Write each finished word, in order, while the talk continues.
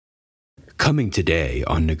Coming today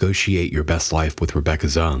on Negotiate Your Best Life with Rebecca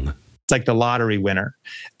Zung. It's like the lottery winner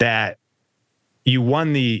that you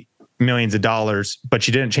won the millions of dollars, but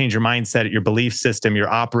you didn't change your mindset, your belief system, your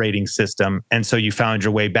operating system. And so you found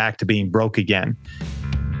your way back to being broke again.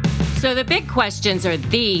 So the big questions are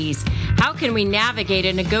these. How can we navigate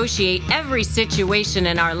and negotiate every situation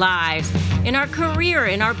in our lives, in our career,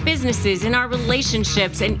 in our businesses, in our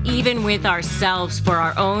relationships, and even with ourselves for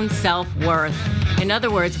our own self-worth? In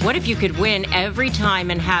other words, what if you could win every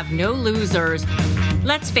time and have no losers?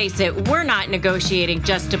 Let's face it, we're not negotiating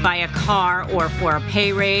just to buy a car or for a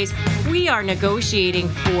pay raise. We are negotiating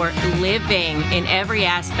for living in every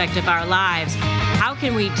aspect of our lives. How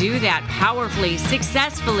can we do that powerfully,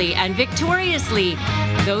 successfully, and victoriously?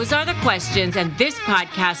 Those are the questions, and this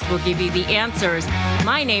podcast will give you the answers.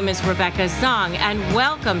 My name is Rebecca Zung, and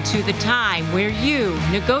welcome to the time where you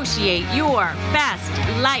negotiate your best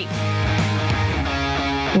life.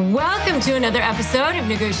 Welcome to another episode of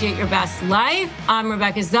Negotiate Your Best Life. I'm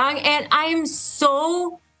Rebecca Zung, and I am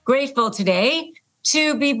so grateful today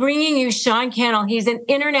to be bringing you Sean Cannell. He's an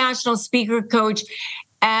international speaker coach,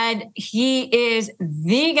 and he is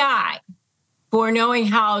the guy for knowing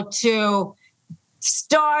how to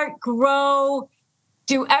start, grow,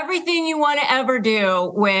 do everything you want to ever do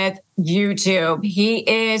with YouTube. He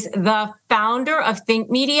is the founder of Think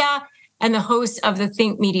Media and the host of the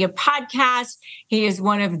Think Media podcast. He is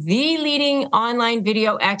one of the leading online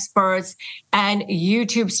video experts and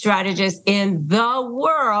YouTube strategists in the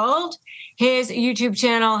world. His YouTube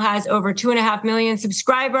channel has over 2.5 million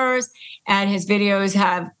subscribers, and his videos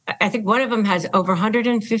have, I think one of them has over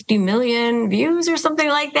 150 million views or something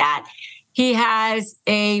like that. He has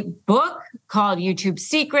a book called YouTube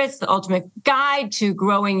Secrets, the ultimate guide to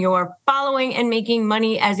growing your following and making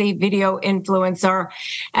money as a video influencer.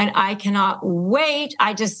 And I cannot wait.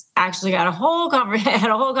 I just actually got had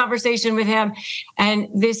a whole conversation with him. And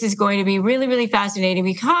this is going to be really, really fascinating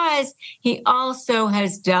because he also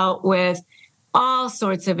has dealt with all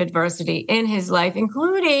sorts of adversity in his life,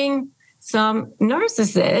 including some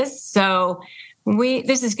narcissists. So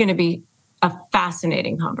this is going to be a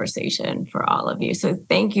fascinating conversation for all of you. So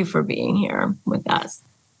thank you for being here with us.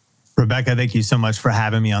 Rebecca, thank you so much for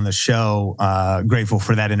having me on the show. Grateful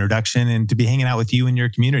for that introduction and to be hanging out with you and your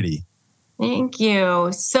community. Thank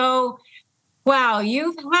you. So, wow,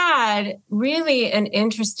 you've had really an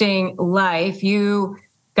interesting life. You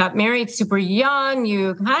got married super young.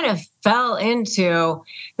 You kind of fell into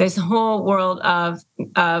this whole world of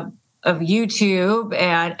YouTube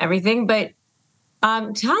and everything. But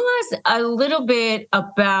tell us a little bit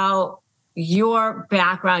about your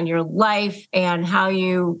background, your life, and how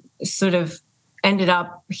you sort of ended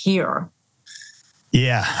up here.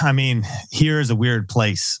 Yeah, I mean, here is a weird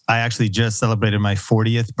place. I actually just celebrated my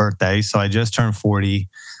 40th birthday, so I just turned 40.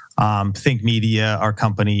 Think Media, our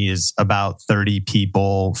company, is about 30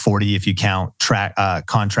 people, 40 if you count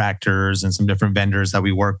contractors and some different vendors that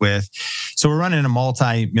we work with. So we're running a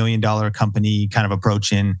multi-million-dollar company, kind of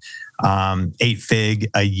approaching 8-fig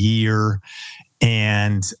a year,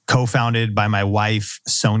 and co-founded by my wife,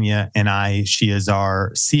 Sonia, and I. She is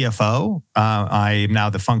our CFO. I am now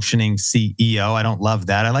the functioning CEO. I don't love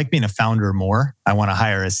that. I like being a founder more. I want to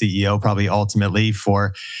hire a CEO probably ultimately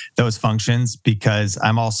for those functions because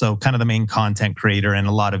I'm also kind of the main content creator in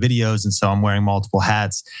a lot of videos. And so I'm wearing multiple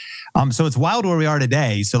hats. So it's wild where we are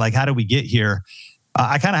today. So like, how did we get here?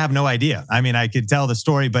 I kind of have no idea. I mean, I could tell the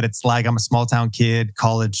story, but it's like I'm a small town kid,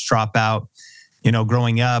 college dropout,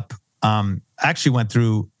 growing up. Actually went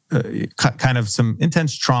through kind of some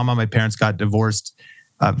intense trauma. My parents got divorced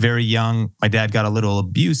very young. My dad got a little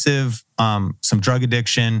abusive, some drug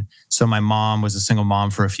addiction. So my mom was a single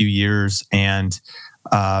mom for a few years, and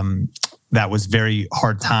that was very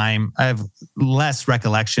hard time. I have less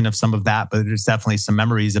recollection of some of that, but there's definitely some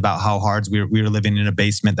memories about how hard we were living in a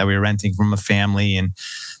basement that we were renting from a family, and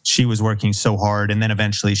she was working so hard. And then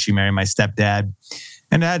eventually she married my stepdad,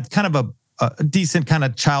 and I had kind of a decent kind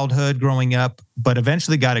of childhood growing up, but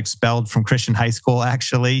eventually got expelled from Christian high school.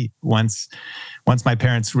 Actually, once my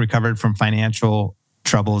parents recovered from financial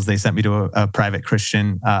troubles, they sent me to a private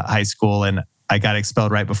Christian high school, and I got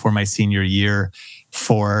expelled right before my senior year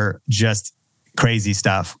for just crazy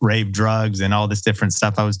stuff, rave, drugs, and all this different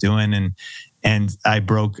stuff I was doing. And I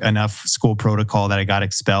broke enough school protocol that I got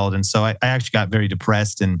expelled. And so I actually got very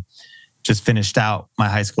depressed and just finished out my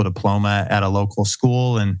high school diploma at a local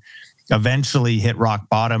school, and eventually hit rock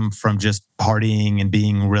bottom from just partying and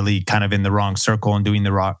being really kind of in the wrong circle and doing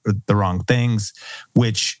the wrong things,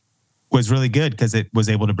 which was really good because it was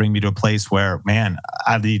able to bring me to a place where, man,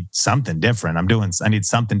 I need something different. I need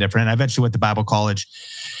something different. And I eventually went to Bible college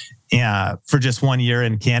for just 1 year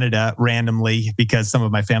in Canada randomly because some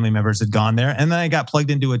of my family members had gone there. And then I got plugged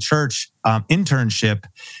into a church internship.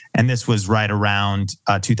 And this was right around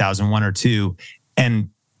 2001 or 2. And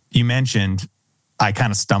you mentioned I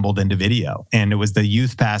kind of stumbled into video. And it was the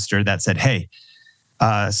youth pastor that said, hey,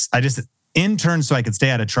 I just interned so I could stay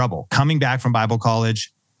out of trouble. Coming back from Bible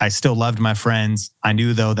college, I still loved my friends. I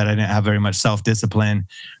knew, though, that I didn't have very much self-discipline,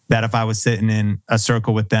 that if I was sitting in a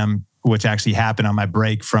circle with them, which actually happened on my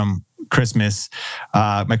break from Christmas,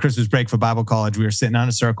 my Christmas break for Bible college, we were sitting on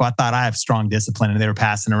a circle. I thought I have strong discipline, and they were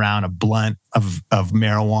passing around a blunt of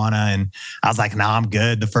marijuana. And I was like, no, I'm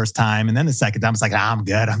good the first time. And then the second time, I was like, I'm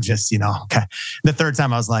good. I'm just, okay. The third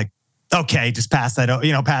time I was like, okay, just pass that,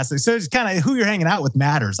 pass it. So it's kind of who you're hanging out with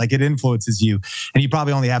matters. Like it influences you, and you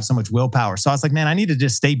probably only have so much willpower. So I was like, man, I need to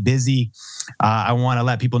just stay busy. I want to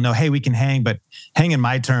let people know, hey, we can hang, but hang in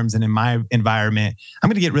my terms and in my environment. I'm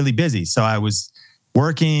going to get really busy. So I was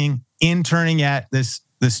working, interning at this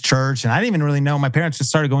church, and I didn't even really know. My parents just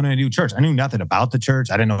started going to a new church. I knew nothing about the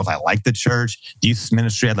church. I didn't know if I liked the church. The youth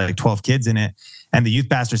ministry had like 12 kids in it. And the youth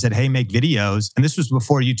pastor said, hey, make videos. And this was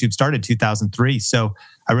before YouTube started, 2003. So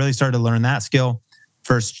I really started to learn that skill.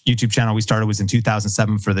 First YouTube channel we started was in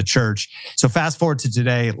 2007 for the church. So fast forward to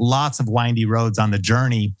today, lots of windy roads on the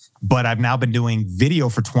journey, but I've now been doing video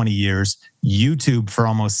for 20 years, YouTube for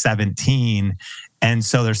almost 17. And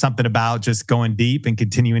so there's something about just going deep and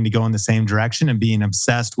continuing to go in the same direction and being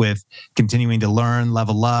obsessed with continuing to learn,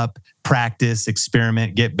 level up, practice,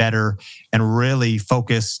 experiment, get better, and really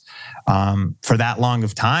focus for that long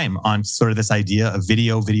of time on sort of this idea of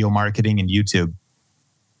video marketing, and YouTube.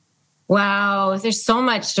 Wow, there's so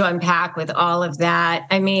much to unpack with all of that.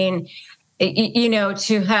 I mean,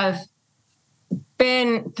 to have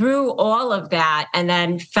been through all of that and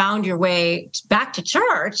then found your way back to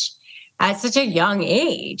church at such a young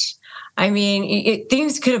age. I mean,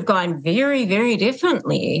 things could have gone very, very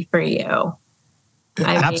differently for you.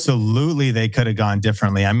 Absolutely, they could have gone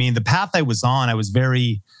differently. I mean, the path I was on, I was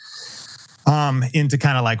very into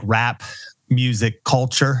kind of like rap music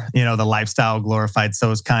culture, the lifestyle glorified.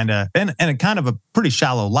 So it's kind of, and a kind of a pretty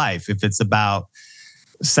shallow life if it's about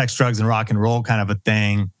sex, drugs, and rock and roll kind of a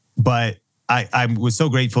thing. But I was so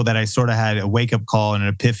grateful that I sort of had a wake-up call and an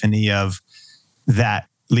epiphany of that,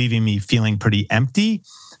 leaving me feeling pretty empty.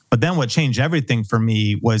 But then what changed everything for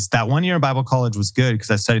me was that 1 year in Bible college was good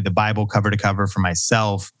because I studied the Bible cover to cover for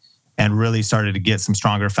myself and really started to get some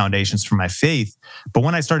stronger foundations for my faith. But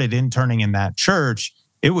when I started interning in that church,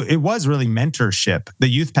 it was really mentorship. The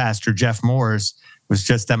youth pastor, Jeff Moores, was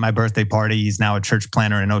just at my birthday party. He's now a church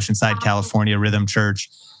planner in Oceanside, California, Rhythm Church.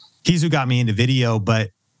 He's who got me into video.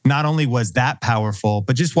 But not only was that powerful,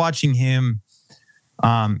 but just watching him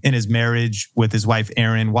in his marriage with his wife,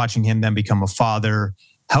 Erin, watching him then become a father,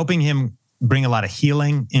 helping him bring a lot of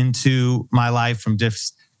healing into my life from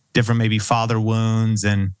different maybe father wounds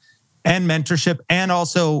and mentorship, and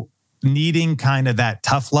also needing kind of that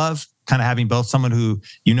tough love, kind of having both someone who,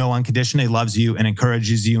 unconditionally loves you and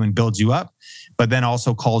encourages you and builds you up, but then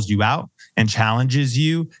also calls you out and challenges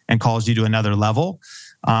you and calls you to another level.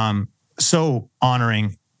 So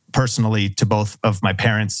honoring personally to both of my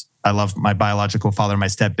parents. I love my biological father, my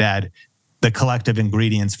stepdad. The collective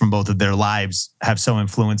ingredients from both of their lives have so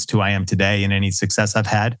influenced who I am today and any success I've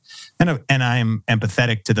had. And I am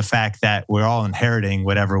empathetic to the fact that we're all inheriting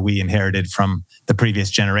whatever we inherited from the previous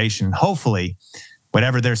generation. Hopefully,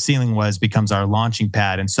 whatever their ceiling was becomes our launching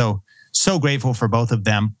pad. And so grateful for both of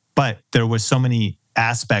them. But there was so many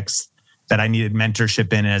aspects that I needed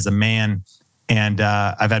mentorship in as a man. And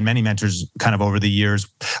I've had many mentors kind of over the years,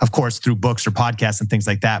 of course, through books or podcasts and things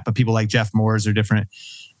like that. But people like Jeff Moores or different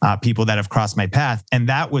people that have crossed my path. And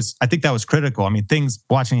I think that was critical. I mean,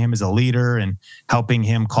 watching him as a leader and helping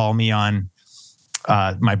him call me on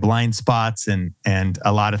my blind spots and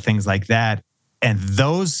a lot of things like that. And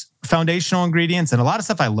those foundational ingredients and a lot of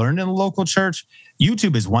stuff I learned in the local church.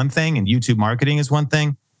 YouTube is one thing and YouTube marketing is one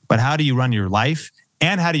thing. But how do you run your life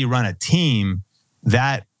and how do you run a team?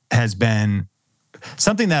 That has been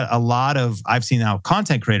something that I've seen now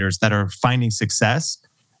content creators that are finding success,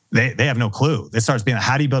 they have no clue. It starts being,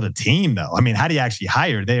 how do you build a team though? I mean, how do you actually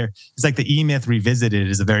hire? It's like the E-Myth Revisited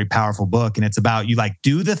is a very powerful book. And it's about you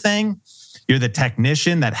do the thing. You're the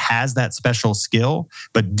technician that has that special skill,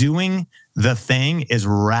 but doing the thing is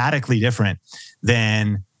radically different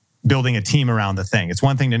than building a team around the thing. It's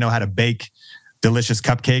one thing to know how to bake delicious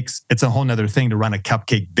cupcakes. It's a whole nother thing to run a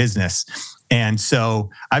cupcake business. And so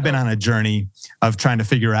I've been on a journey of trying to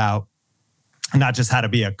figure out not just how to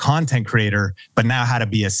be a content creator, but now how to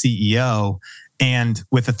be a CEO. And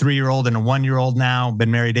with a 3-year-old and a 1-year-old now, been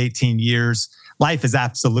married 18 years, life is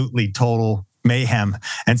absolutely total mayhem.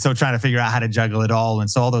 And so trying to figure out how to juggle it all. And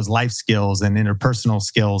so all those life skills and interpersonal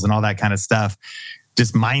skills and all that kind of stuff,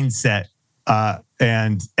 just mindset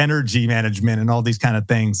and energy management and all these kind of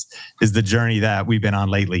things is the journey that we've been on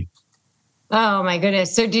lately. Oh my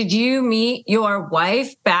goodness. So did you meet your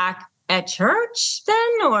wife back at church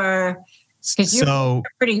then, or because you're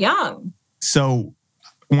pretty young? So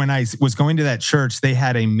when I was going to that church, they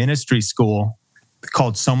had a ministry school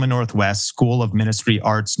called Soma Northwest, School of Ministry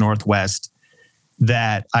Arts Northwest,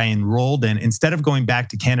 that I enrolled in. Instead of going back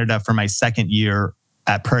to Canada for my second year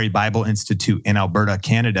at Prairie Bible Institute in Alberta,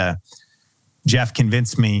 Canada, Jeff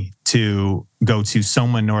convinced me to go to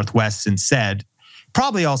Soma Northwest instead.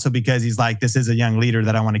 Probably also because he's like, this is a young leader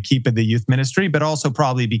that I want to keep in the youth ministry, but also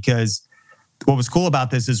probably because what was cool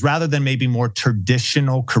about this is rather than maybe more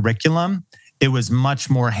traditional curriculum, it was much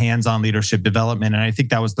more hands-on leadership development. And I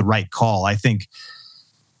think that was the right call. I think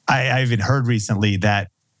I even heard recently that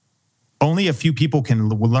only a few people can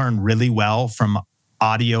learn really well from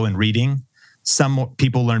audio and reading. Some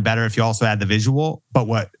people learn better if you also add the visual, but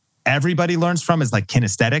what everybody learns from is like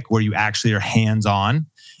kinesthetic, where you actually are hands-on.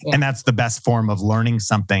 Yeah. And that's the best form of learning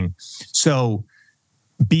something. So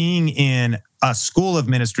being in a school of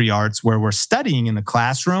ministry arts where we're studying in the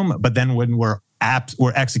classroom, but then when we're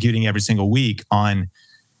executing every single week on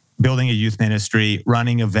building a youth ministry,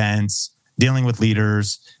 running events, dealing with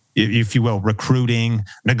leaders, if you will, recruiting,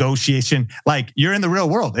 negotiation, like you're in the real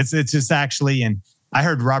world. It's just actually, and I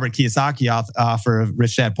heard Robert Kiyosaki, author of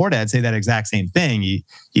Rich Dad Poor Dad, say that exact same thing.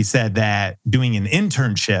 He said that doing an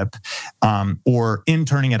internship or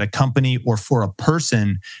interning at a company or for a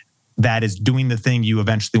person that is doing the thing you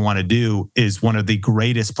eventually want to do is one of the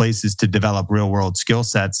greatest places to develop real world skill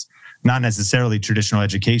sets, not necessarily traditional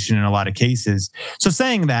education in a lot of cases. So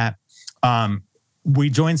saying that,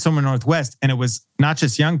 we joined Soma Northwest, and it was not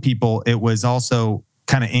just young people, it was also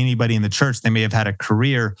kind of anybody in the church. They may have had a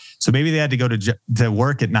career. So maybe they had to go to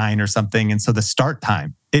work at 9 or something. And so the start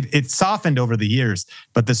time, it softened over the years,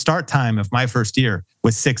 but the start time of my first year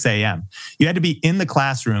was 6 a.m. You had to be in the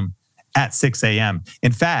classroom at 6 a.m.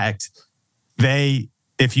 In fact,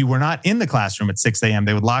 if you were not in the classroom at 6 a.m.,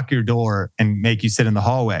 they would lock your door and make you sit in the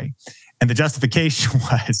hallway. And the justification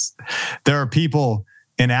was there are people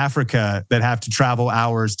in Africa that have to travel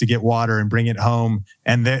hours to get water and bring it home,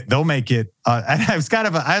 and they'll make it. And I was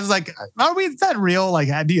like, is that real? Like,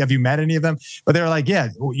 have you met any of them? But they were like, yeah,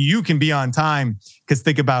 you can be on time because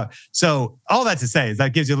think about. So all that to say is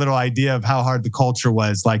that gives you a little idea of how hard the culture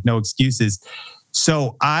was. Like, no excuses.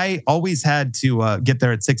 So I always had to get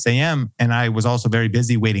there at 6 a.m. And I was also very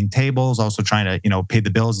busy waiting tables, also trying to pay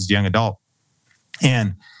the bills as a young adult.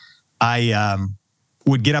 And I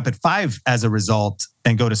would get up at 5 as a result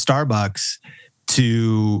and go to Starbucks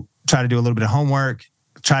to try to do a little bit of homework,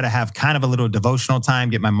 try to have kind of a little devotional time,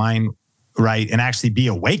 get my mind right, and actually be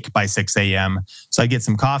awake by 6 a.m. So I get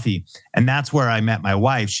some coffee. And that's where I met my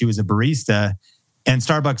wife. She was a barista. And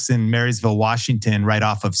Starbucks in Marysville, Washington, right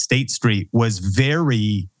off of State Street, was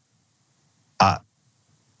very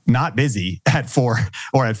not busy at 4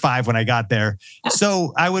 or at 5 when I got there.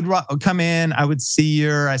 So I would come in, I would see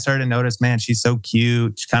her. I started to notice, man, she's so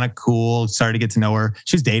cute. She's kind of cool. Started to get to know her.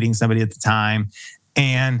 She was dating somebody at the time.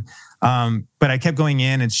 And, but I kept going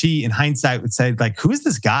in, and she, in hindsight, would say, like, who is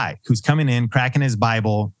this guy who's coming in, cracking his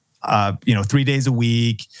Bible, 3 days a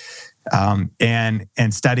week, and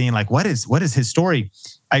studying, like, what is his story?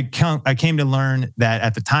 I came to learn that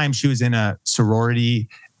at the time she was in a sorority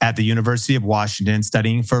at the University of Washington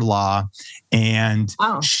studying for law. And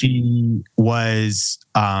she was,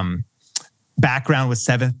 background was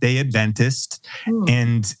Seventh-day Adventist.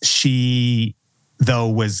 And she, though,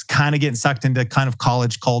 was kind of getting sucked into kind of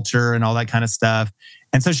college culture and all that kind of stuff.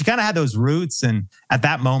 And so she kind of had those roots. And at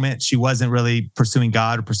that moment, she wasn't really pursuing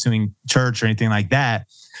God or pursuing church or anything like that.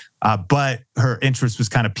 But her interest was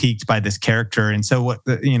kind of piqued by this character. And so what,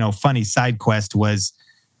 funny side quest was,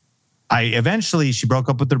 she broke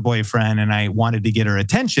up with her boyfriend, and I wanted to get her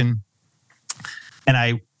attention. And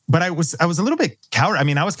I was a little bit coward. I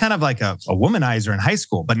mean, I was kind of like a womanizer in high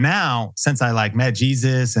school, but now since I met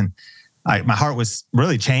Jesus, and my heart was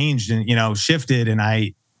really changed and, shifted. And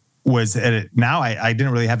I was at it. Now I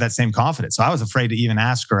didn't really have that same confidence. So I was afraid to even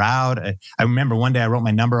ask her out. I remember one day I wrote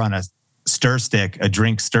my number on a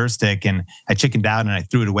drink stir stick, and I chickened out and I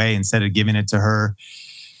threw it away instead of giving it to her.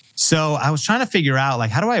 So I was trying to figure out,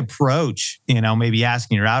 like, how do I approach, maybe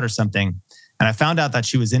asking her out or something? And I found out that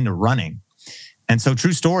she was into running. And so,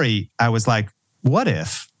 true story, I was like, what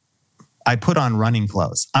if I put on running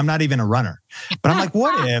clothes? I'm not even a runner, but I'm like,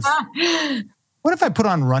 what if I put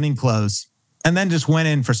on running clothes and then just went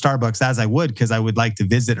in for Starbucks as I would, because I would like to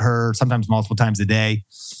visit her sometimes multiple times a day,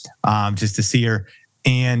 just to see her.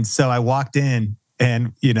 And so I walked in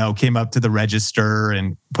and, came up to the register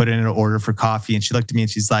and put in an order for coffee. And she looked at me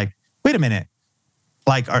and she's like, wait a minute,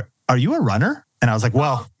 like, are you a runner? And I was like,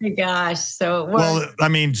 well, oh my gosh. So, well, I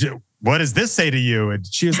mean, what does this say to you? And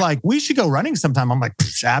she was like, we should go running sometime. I'm like,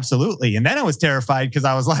 absolutely. And then I was terrified because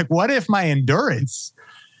I was like, what if my endurance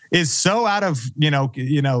is so out of,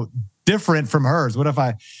 different from hers? What if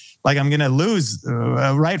I'm going to lose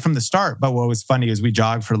right from the start? But what was funny is we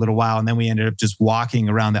jogged for a little while and then we ended up just walking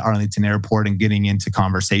around the Arlington airport and getting into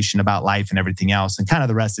conversation about life and everything else. And kind of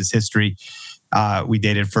the rest is history. We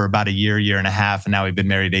dated for about a year and a half, and now we've been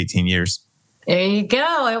married 18 years. There you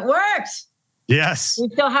go. It worked. Yes. You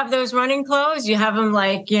still have those running clothes? You have them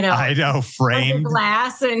I know, framed.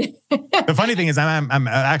 Glass. And the funny thing is I'm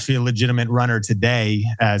actually a legitimate runner today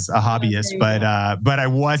as a hobbyist, but I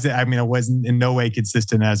wasn't in no way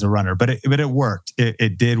consistent as a runner, but it worked.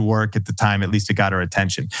 It did work at the time. At least it got her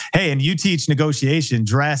attention. Hey, and you teach negotiation,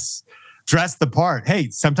 dress the part. Hey,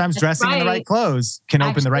 sometimes dressing in the right clothes can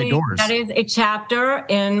open the right doors. That is a chapter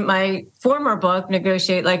in my former book,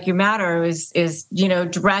 Negotiate Like You Matter, is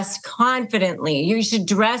dress confidently. You should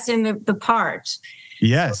dress in the part.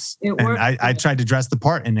 Yes. So and I tried to dress the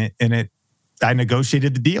part in it. I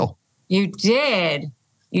negotiated the deal. You did.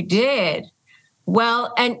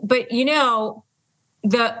 Well, but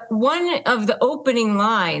the one of the opening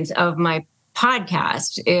lines of my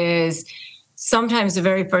podcast is, sometimes the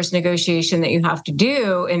very first negotiation that you have to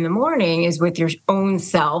do in the morning is with your own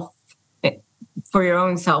self, for your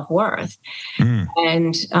own self-worth.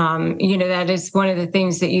 And, that is one of the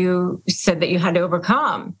things that you said that you had to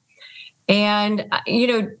overcome. And,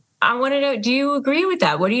 I want to know, do you agree with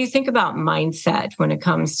that? What do you think about mindset when it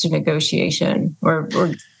comes to negotiation or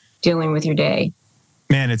dealing with your day?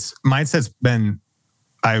 Man, mindset's been,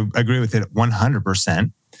 I agree with it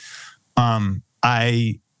 100%.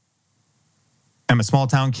 I'm a small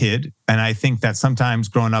town kid, and I think that sometimes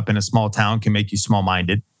growing up in a small town can make you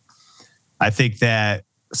small-minded. I think that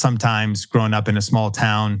sometimes growing up in a small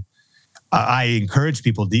town, I encourage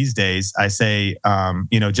people these days. I say,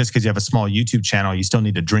 just because you have a small YouTube channel, you still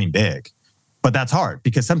need to dream big. But that's hard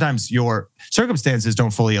because sometimes your circumstances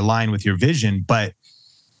don't fully align with your vision, but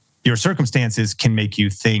your circumstances can make you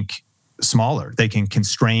think smaller. They can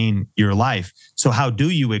constrain your life. So how do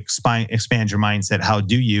you expand your mindset? How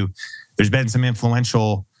do you... There's been some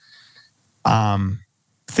influential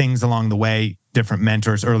things along the way, different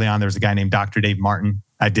mentors. Early on, there was a guy named Dr. Dave Martin.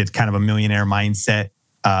 I did kind of a millionaire mindset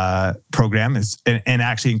program, and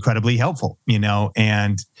actually incredibly helpful,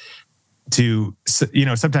 and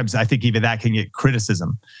sometimes I think even that can get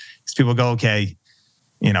criticism because people go, okay,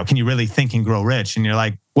 can you really think and grow rich? And you're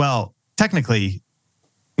like, well, technically,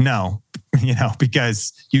 no,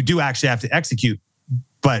 because you do actually have to execute,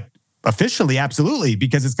 but officially, absolutely,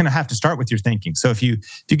 because it's going to have to start with your thinking. So if you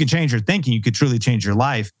can change your thinking, you could truly change your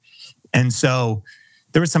life. And so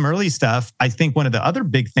there was some early stuff. I think one of the other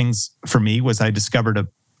big things for me was I discovered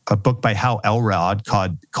a book by Hal Elrod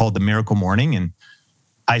called The Miracle Morning. And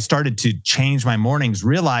I started to change my mornings,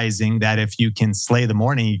 realizing that if you can slay the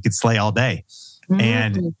morning, you could slay all day. Mm-hmm.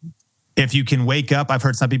 And if you can wake up, I've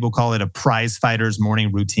heard some people call it a prize fighter's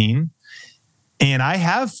morning routine. And I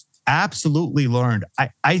have absolutely learned.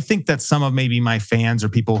 I think that some of maybe my fans or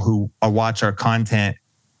people who watch our content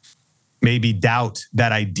maybe doubt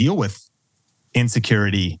that I deal with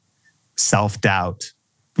insecurity, self-doubt,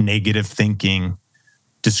 negative thinking,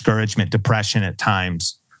 discouragement, depression at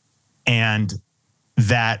times, and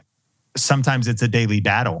that sometimes it's a daily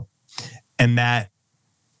battle. And that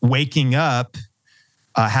waking up,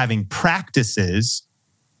 having practices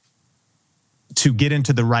to get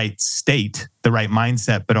into the right state, the right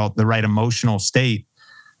mindset, but the right emotional state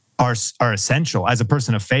are essential. As a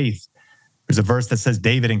person of faith, there's a verse that says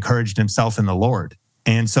David encouraged himself in the Lord.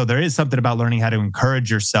 And so there is something about learning how to encourage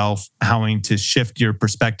yourself, how to shift your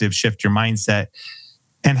perspective, shift your mindset.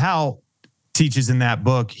 And Hal teaches in that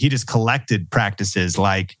book, he just collected practices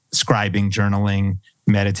like scribing, journaling,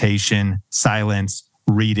 meditation, silence,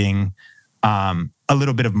 reading, a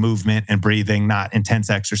little bit of movement and breathing, not intense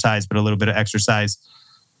exercise, but a little bit of exercise.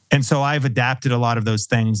 And so I've adapted a lot of those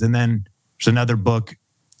things. And then there's another book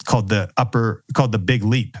called The Big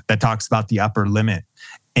Leap that talks about the upper limit,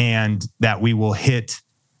 and that we will hit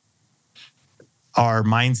our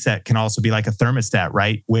mindset can also be like a thermostat,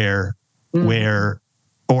 right? Where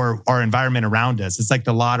or our environment around us. It's like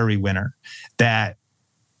the lottery winner that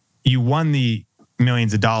you won the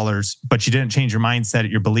millions of dollars, but you didn't change your mindset,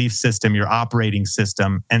 your belief system, your operating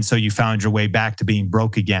system. And so you found your way back to being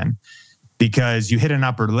broke again. because you hit an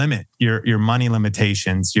upper limit, your money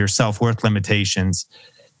limitations, your self-worth limitations.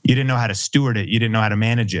 You didn't know how to steward it. You didn't know how to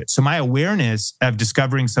manage it. So my awareness of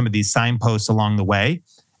discovering some of these signposts along the way,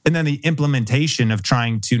 and then the implementation of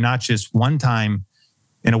trying to not just one time,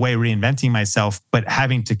 in a way, reinventing myself, but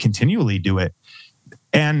having to continually do it.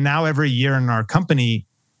 And now every year in our company,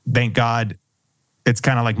 thank God, it's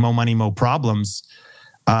kind of like mo money, mo problems.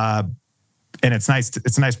 And it's nice.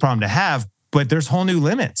 It's a nice problem to have, but there's whole new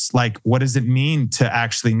limits. Like, what does it mean to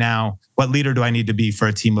actually now, what leader do I need to be for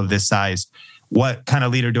a team of this size? What kind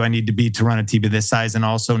of leader do I need to be to run a team of this size? And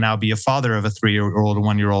also now be a father of a 3-year-old or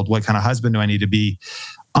 1-year-old? What kind of husband do I need to be?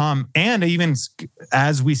 And even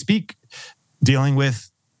as we speak, dealing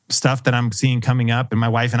with stuff that I'm seeing coming up, and my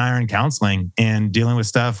wife and I are in counseling and dealing with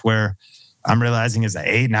stuff where I'm realizing as I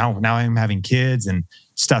age, now I'm having kids and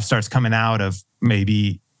stuff starts coming out of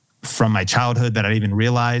maybe from my childhood that I didn't even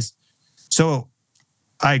realize. So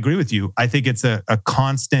I agree with you. I think it's a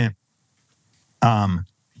constant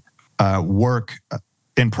work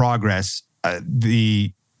in progress.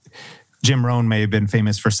 The Jim Rohn may have been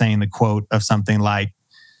famous for saying the quote of something like,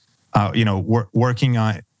 working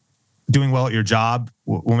on doing well at your job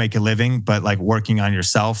will make a living, but like working on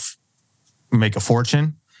yourself will make a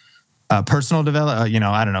fortune. Personal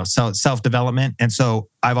development, self-development. And so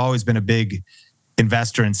I've always been a big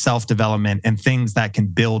investor in self-development and things that can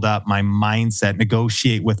build up my mindset,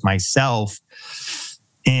 negotiate with myself,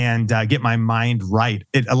 and get my mind right.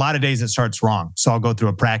 A lot of days it starts wrong. So I'll go through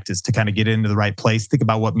a practice to kind of get into the right place, think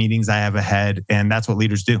about what meetings I have ahead. And that's what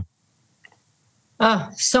leaders do. Oh,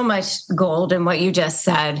 so much gold in what you just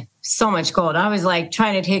said. So much gold. I was like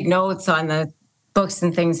trying to take notes on the books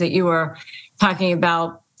and things that you were talking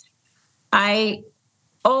about. I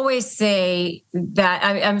always say that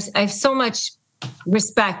I have so much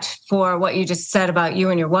respect for what you just said about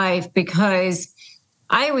you and your wife, because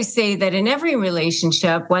I always say that in every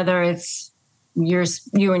relationship, whether it's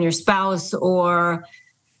you and your spouse or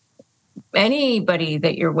anybody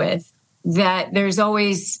that you're with, that there's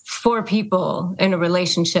always 4 people in a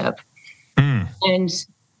relationship. And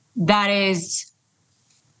that is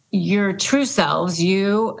your true selves,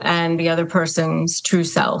 you and the other person's true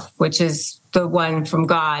self, which is the one from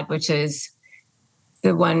God, which is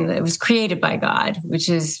the one that was created by God, which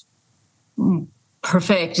is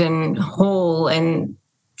perfect and whole and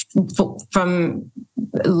from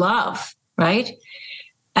love, right?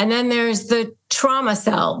 And then there's the trauma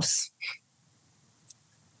selves,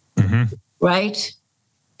 right?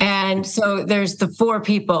 And so there's the 4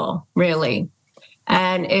 people, really.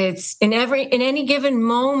 And it's in any given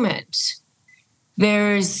moment,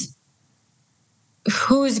 there's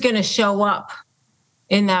who's going to show up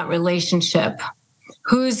in that relationship,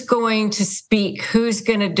 who's going to speak, who's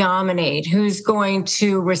going to dominate, who's going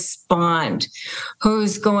to respond,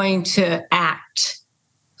 who's going to act,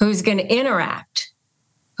 who's going to interact,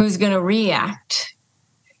 who's going to react.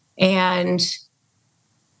 And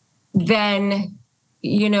then,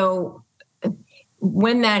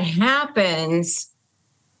 when that happens,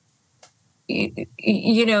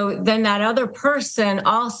 then that other person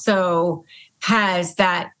also has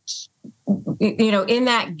that, in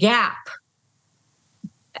that gap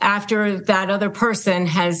after that other person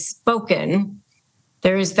has spoken,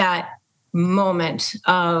 there's that moment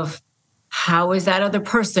of how is that other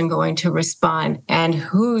person going to respond and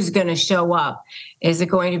who's going to show up? Is it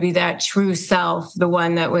going to be that true self, the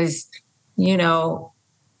one that was,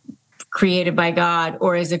 created by God,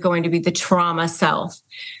 or is it going to be the trauma self?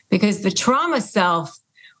 Because the trauma self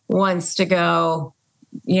wants to go,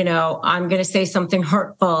 I'm going to say something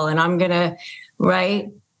hurtful and I'm going to, right?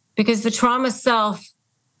 Because the trauma self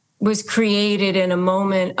was created in a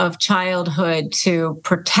moment of childhood to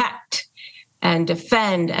protect and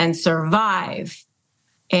defend and survive,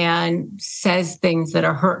 and says things that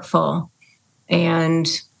are hurtful and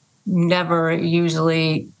never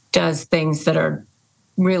usually does things that are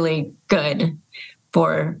really good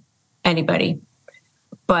for anybody.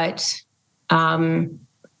 But, and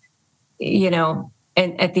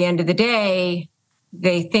at the end of the day,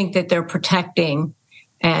 they think that they're protecting.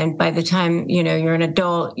 And by the time, you're an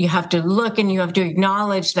adult, you have to look and you have to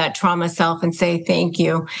acknowledge that trauma self and say, thank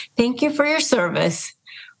you. Thank you for your service.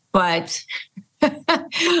 But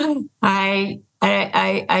I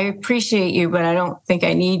appreciate you, but I don't think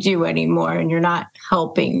I need you anymore. And you're not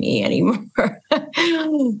helping me anymore.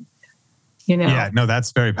 Yeah, no,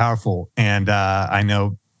 that's very powerful. And I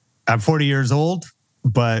know I'm 40 years old,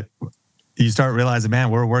 but you start realizing, man,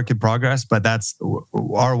 we're a work in progress. But that's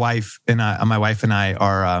my wife and I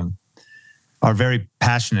are very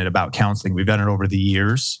passionate about counseling. We've done it over the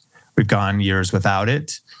years. We've gone years without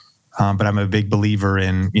it. But I'm a big believer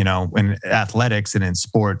in athletics and in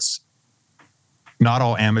sports. Not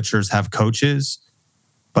all amateurs have coaches,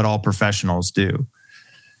 but all professionals do.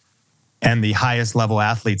 And the highest level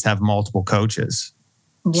athletes have multiple coaches.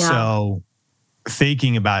 Yeah. So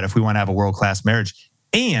thinking about if we want to have a world-class marriage,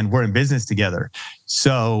 and we're in business together.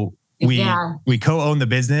 So we co-own the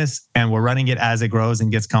business and we're running it as it grows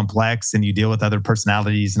and gets complex, and you deal with other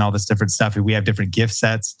personalities and all this different stuff. And we have different gift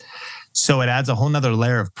sets. So it adds a whole nother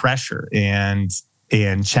layer of pressure and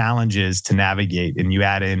challenges to navigate. And you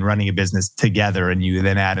add in running a business together, and you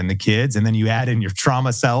then add in the kids, and then you add in your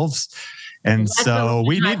trauma selves. And so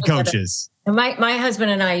we need coaches. My husband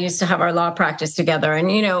and I used to have our law practice together. And,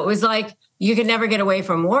 it was like, you could never get away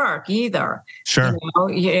from work either. Sure.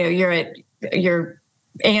 You're at your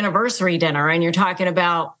anniversary dinner and you're talking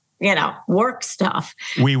about, work stuff.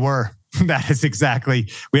 We were. That is exactly.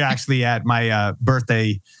 We actually, at my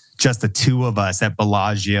birthday, just the two of us at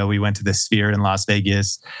Bellagio, we went to the Sphere in Las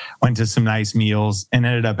Vegas, went to some nice meals, and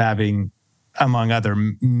ended up having, among other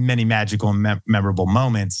many magical and memorable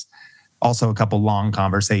moments, also a couple long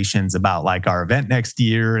conversations about like our event next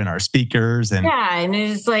year and our speakers. And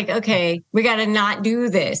it's like, okay, we got to not do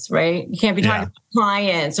this, right? You can't be talking to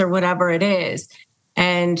clients or whatever it is.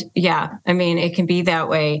 And it can be that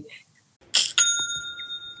way.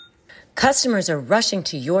 Customers are rushing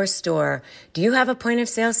to your store. Do you have a point of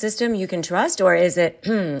sale system you can trust, or is it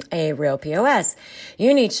a real POS?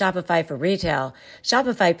 You need Shopify for retail.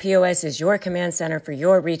 Shopify POS is your command center for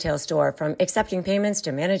your retail store, from accepting payments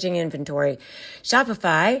to managing inventory.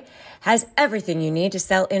 Shopify has everything you need to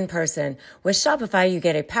sell in person. With Shopify, you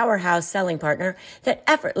get a powerhouse selling partner that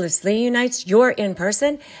effortlessly unites your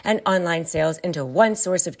in-person and online sales into one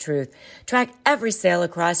source of truth. Track every sale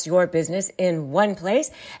across your business in one place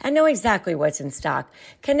and know exactly what's in stock.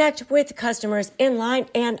 Connect with customers in-line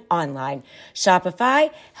and online. Shopify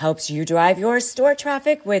helps you drive your store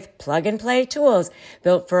traffic with plug-and-play tools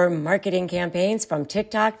built for marketing campaigns from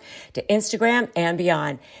TikTok to Instagram and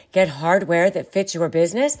beyond. Get hardware that fits your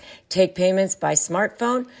business. Take payments by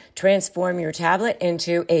smartphone. Transform your tablet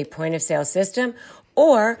into a point-of-sale system,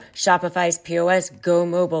 or Shopify's POS Go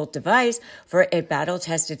mobile device for a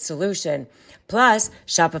battle-tested solution. Plus,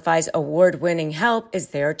 Shopify's award-winning help is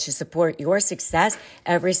there to support your success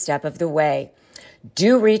every step of the way.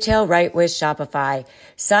 Do retail right with Shopify.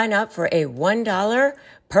 Sign up for a $1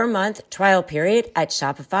 per month trial period at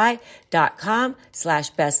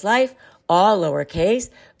shopify.com/bestlife, all lowercase.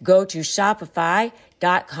 Go to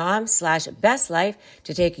shopify.com/bestlife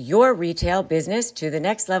to take your retail business to the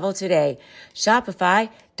next level today.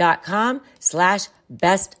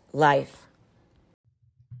 Shopify.com/bestlife.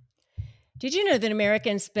 Did you know that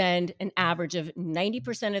Americans spend an average of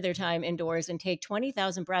 90% of their time indoors and take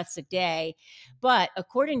 20,000 breaths a day? But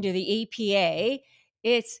according to the EPA,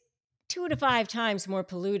 it's 2 to 5 times more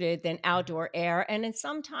polluted than outdoor air, and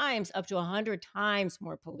sometimes up to 100 times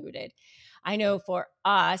more polluted. I know for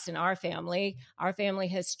us and our family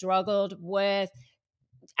has struggled with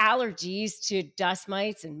allergies to dust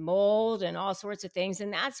mites and mold and all sorts of things.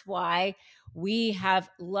 And that's why we have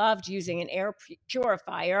loved using an air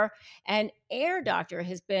purifier. And Air Doctor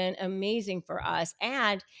has been amazing for us.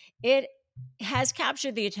 And it has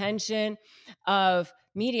captured the attention of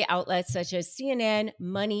media outlets such as CNN,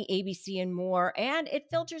 Money, ABC, and more. And it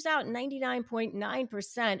filters out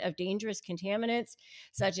 99.9% of dangerous contaminants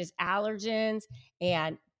such as allergens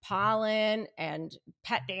and pollen and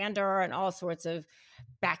pet dander and all sorts of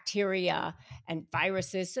bacteria and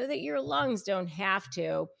viruses, so that your lungs don't have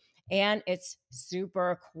to. And it's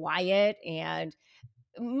super quiet, and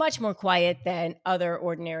much more quiet than other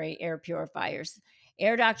ordinary air purifiers.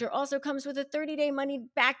 Air Doctor also comes with a 30-day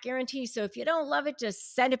money-back guarantee. So if you don't love it,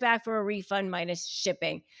 just send it back for a refund minus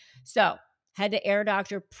shipping. So head to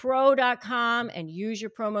airdoctorpro.com and use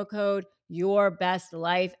your promo code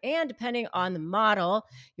YourBestLife. And depending on the model,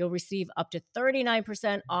 you'll receive up to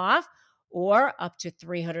 39% off or up to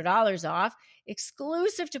 $300 off.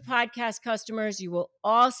 Exclusive to podcast customers, you will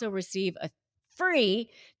also receive a free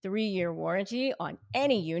 3-year warranty on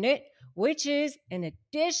any unit, which is an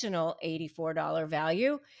additional $84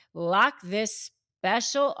 value. Lock this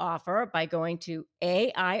special offer by going to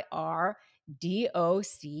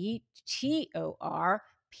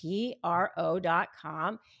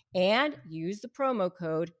AIRDOCTORPRO.com and use the promo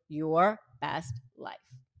code YourBestLife.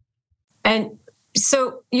 And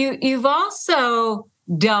so you've also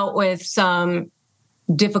dealt with some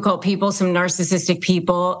difficult people, some narcissistic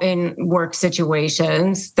people in work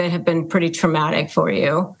situations that have been pretty traumatic for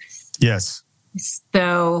you. Yes.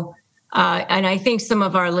 So, and I think some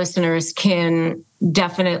of our listeners can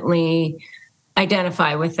definitely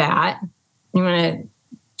identify with that. You want to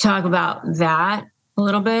talk about that a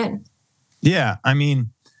little bit? Yeah. I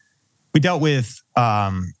mean, we dealt with,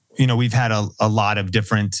 we've had a lot of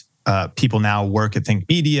different people now work at Think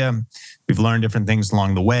Media. We've learned different things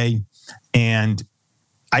along the way. And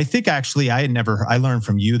I think actually I learned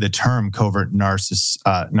from you the term covert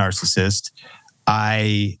narcissist.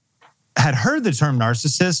 I had heard the term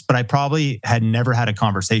narcissist, but I probably had never had a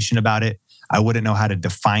conversation about it. I wouldn't know how to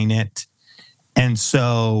define it. And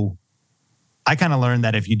so I kind of learned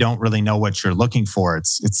that if you don't really know what you're looking for,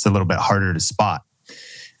 it's a little bit harder to spot.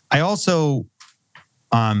 I also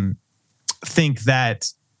think that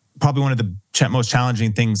probably one of the most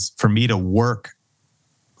challenging things for me to work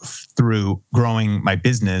through growing my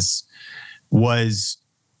business was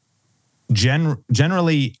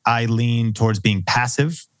generally I lean towards being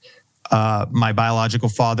passive. My biological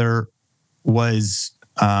father is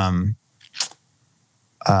kind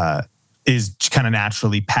of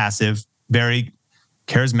naturally passive, very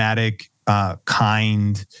charismatic,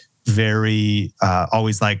 kind, very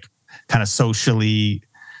always like kind of socially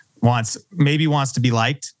wants to be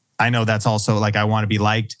liked. I know that's also like I want to be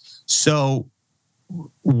liked. So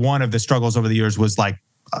one of the struggles over the years was like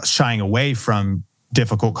shying away from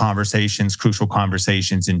difficult conversations, crucial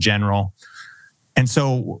conversations in general. And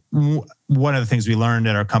so one of the things we learned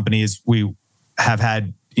at our company is we have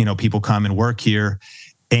had, people come and work here.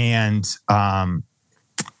 And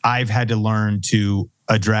I've had to learn to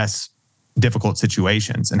address difficult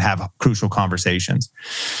situations and have crucial conversations.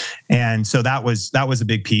 And so that was a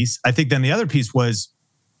big piece. I think then the other piece was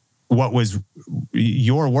what was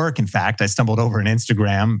your work. In fact, I stumbled over an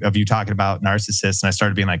Instagram of you talking about narcissists and I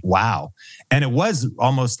started being like, wow. And it was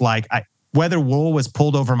almost like whether wool was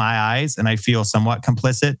pulled over my eyes and I feel somewhat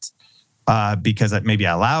complicit because maybe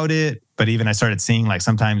I allowed it. But even I started seeing like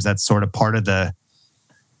sometimes that's sort of part of the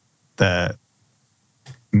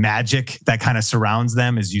magic that kind of surrounds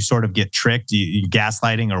them is you sort of get tricked, you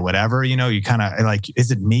gaslighting or whatever, you kind of like, is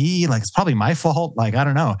it me? Like, it's probably my fault. Like, I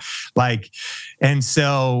don't know. Like, and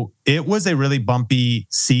so it was a really bumpy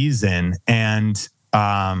season. And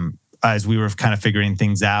as we were kind of figuring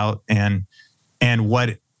things out and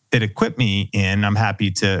what it equipped me in, I'm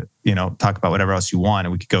happy to, talk about whatever else you want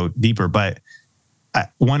and we could go deeper. But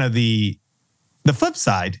one of the flip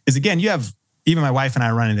side is, again, you have, even my wife and I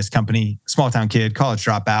are running this company, small town kid, college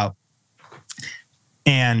dropout,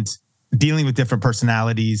 and dealing with different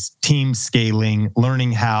personalities, team scaling,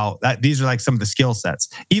 learning how these are like some of the skill sets.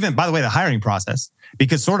 Even, by the way, the hiring process,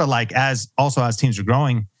 because sort of like as teams are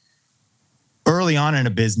growing early on in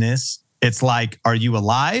a business, it's like, are you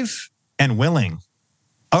alive and willing?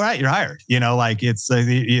 All right, you're hired. Like it's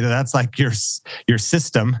that's like your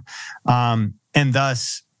system, and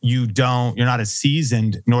thus you're not as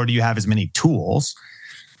seasoned, nor do you have as many tools.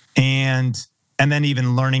 And then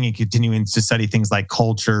even learning and continuing to study things like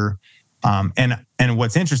culture. And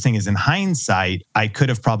what's interesting is in hindsight, I could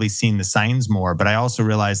have probably seen the signs more, but I also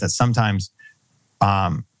realized that sometimes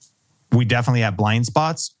we definitely have blind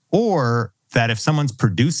spots, or that if someone's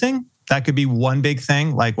producing, that could be one big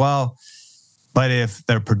thing. Like, well, but if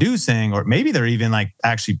they're producing, or maybe they're even like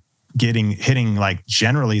actually hitting like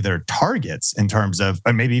generally their targets in terms of,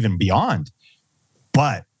 or maybe even beyond,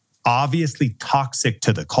 but obviously toxic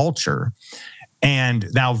to the culture and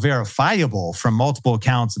now verifiable from multiple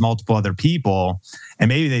accounts and multiple other people. And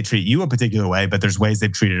maybe they treat you a particular way, but there's ways they've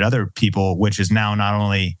treated other people, which is now not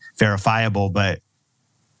only verifiable, but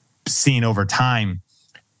seen over time.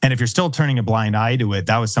 And if you're still turning a blind eye to it,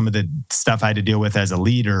 that was some of the stuff I had to deal with as a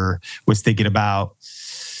leader, was thinking about,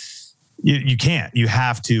 you can't. You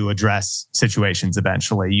have to address situations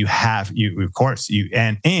eventually.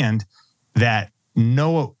 And that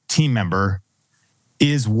no team member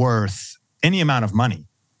is worth any amount of money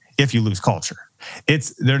if you lose culture.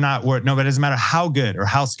 They're not worth, no, but it doesn't matter how good or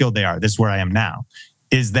how skilled they are. This is where I am now,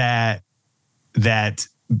 is that the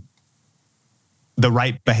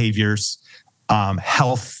right behaviors,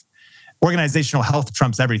 health, organizational health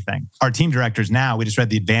trumps everything. Our team directors now, we just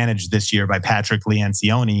read The Advantage this year by Patrick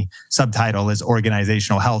Lencioni. Subtitle is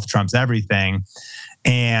Organizational Health Trumps Everything.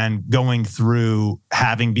 And going through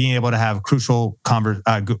being able to have crucial,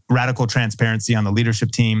 radical transparency on the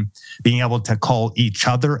leadership team, being able to call each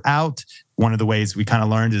other out. One of the ways we kind of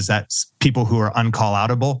learned is that people who are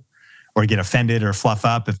uncall-outable or get offended or fluff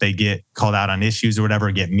up if they get called out on issues or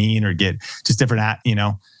whatever, get mean or get just different,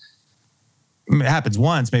 it happens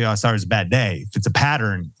once, maybe I'll start as a bad day. If it's a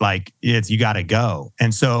pattern, like you got to go.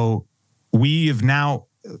 And so we have now,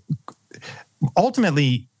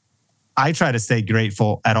 ultimately, I try to stay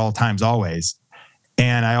grateful at all times, always.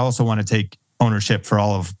 And I also want to take ownership for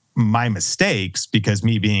all of my mistakes, because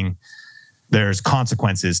there's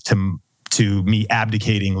consequences to to me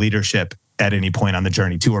abdicating leadership at any point on the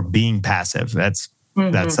journey to, or being passive. That's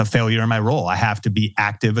a failure in my role. I have to be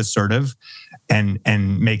active, assertive, and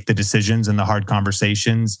make the decisions and the hard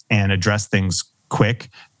conversations and address things quick.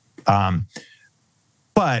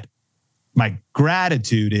 But my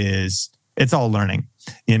gratitude is it's all learning,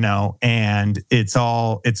 and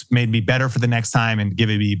it's made me better for the next time and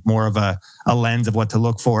given me more of a lens of what to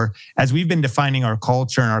look for. As we've been defining our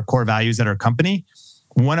culture and our core values at our company,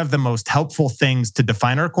 one of the most helpful things to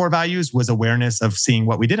define our core values was awareness of seeing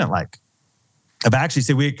what we didn't like. I've actually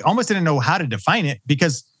said we almost didn't know how to define it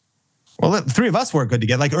because, well, the three of us work good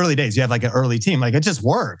together. Like early days, you have like an early team. Like it just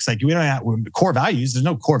works. Like we don't have core values. There's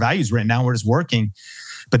no core values written down. We're just working.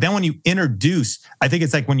 But then when you introduce, I think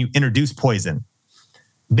it's like when you introduce poison,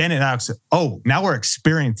 then it acts, oh, now we're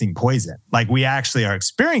experiencing poison. Like we actually are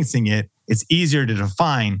experiencing it. It's easier to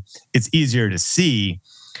define. It's easier to see.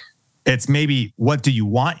 It's maybe what do you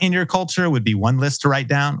want in your culture would be one list to write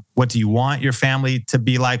down. What do you want your family to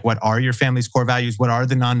be like? What are your family's core values? What are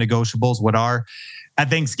the non-negotiables? What are at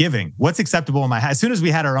Thanksgiving? What's acceptable in my house? As soon as we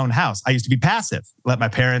had our own house, I used to be passive. Let my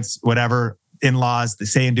parents, whatever, in-laws, they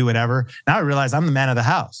say and do whatever. Now I realize I'm the man of the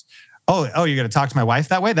house. Oh, you're going to talk to my wife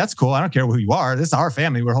that way? That's cool. I don't care who you are. This is our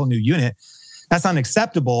family. We're a whole new unit. That's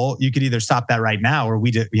unacceptable. You could either stop that right now, or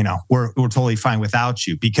we're totally fine without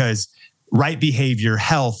you, because right behavior,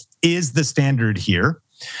 health is the standard here.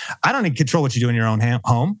 I don't control what you do in your own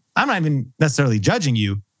home. I'm not even necessarily judging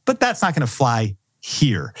you, but that's not going to fly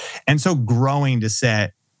here. And so growing to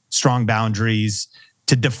set strong boundaries,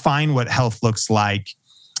 to define what health looks like,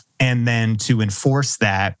 and then to enforce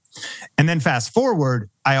that. And then fast forward,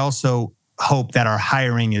 I also hope that our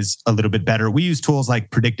hiring is a little bit better. We use tools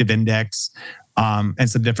like Predictive Index and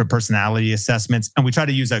some different personality assessments. And we try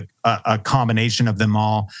to use a combination of them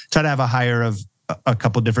all, try to have a hire of a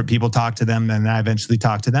couple different people, talk to them, and then I eventually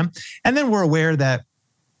talk to them. And then we're aware that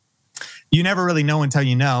you never really know until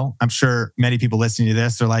you know. I'm sure many people listening to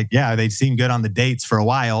this are like, yeah, they seem good on the dates for a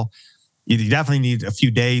while. You definitely need a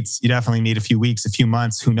few dates. You definitely need a few weeks, a few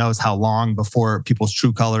months, who knows how long before people's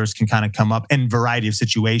true colors can kind of come up, in a variety of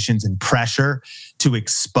situations and pressure to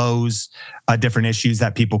expose different issues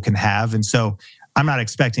that people can have. And so I'm not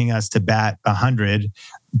expecting us to bat 100,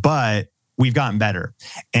 but we've gotten better.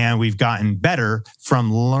 And we've gotten better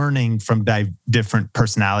from learning from different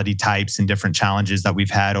personality types and different challenges that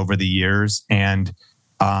we've had over the years. And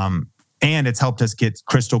it's helped us get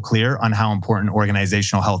crystal clear on how important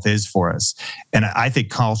organizational health is for us. And I think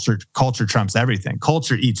culture trumps everything.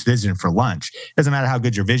 Culture eats vision for lunch. Doesn't matter how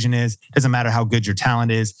good your vision is. Doesn't matter how good your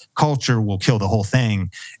talent is. Culture will kill the whole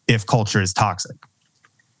thing if culture is toxic.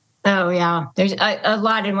 Oh, yeah. There's a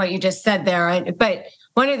lot in what you just said there. But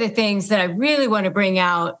one of the things that I really want to bring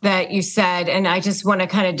out that you said, and I just want to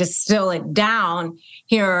kind of distill it down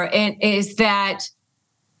here, is that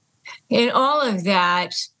in all of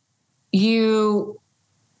that, you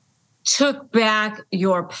took back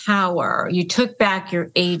your power. You took back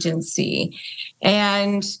your agency.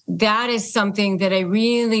 And that is something that I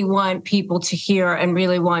really want people to hear and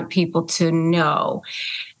really want people to know.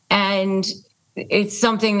 And it's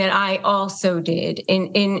something that I also did.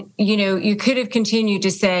 And you could have continued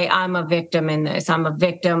to say, I'm a victim in this. I'm a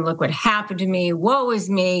victim. Look what happened to me. Woe is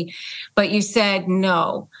me. But you said,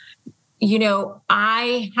 no.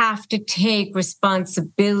 I have to take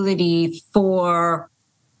responsibility for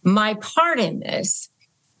my part in this.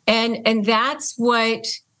 And that's what,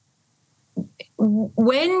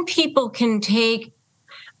 when people can take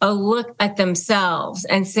a look at themselves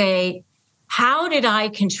and say, how did I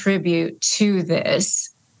contribute to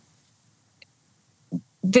this?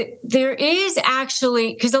 There is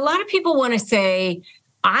actually, because a lot of people want to say,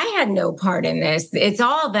 I had no part in this. It's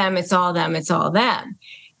all them. It's all them. It's all them.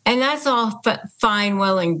 And that's all fine,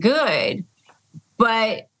 well, and good.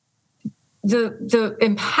 But the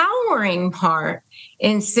empowering part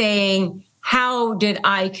in saying, how did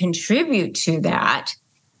I contribute to that,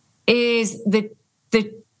 is the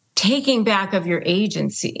taking back of your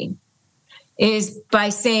agency, is by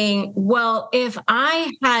saying, well, if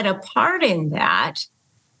I had a part in that,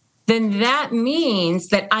 then that means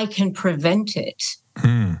that I can prevent it.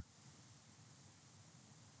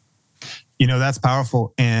 That's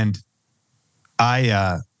powerful. And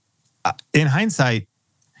I, in hindsight,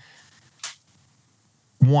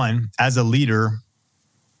 one, as a leader,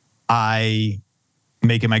 I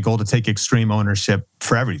make it my goal to take extreme ownership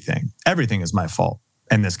for everything. Everything is my fault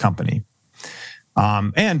in this company.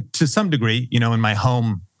 And to some degree, in my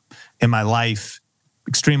home, in my life,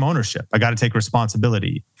 extreme ownership. I got to take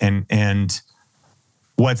responsibility. And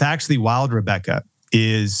what's actually wild, Rebecca,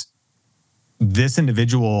 is this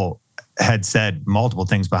individual had said multiple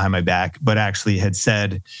things behind my back, but actually had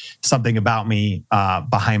said something about me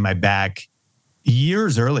behind my back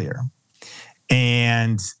years earlier.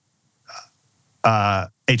 And a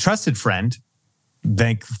trusted friend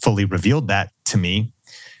thankfully revealed that to me.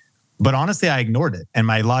 But honestly, I ignored it. And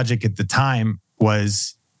my logic at the time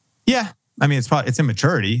was, yeah, I mean, it's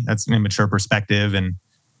immaturity. That's an immature perspective. And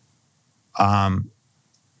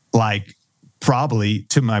like probably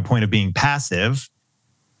to my point of being passive,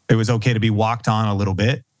 it was okay to be walked on a little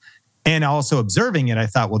bit. And also observing it, I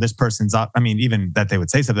thought, well, this person's, I mean, even that they would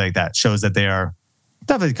say something like that shows that they are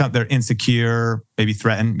definitely, they're insecure, maybe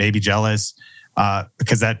threatened, maybe jealous,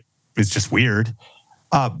 because that is just weird.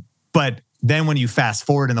 But then when you fast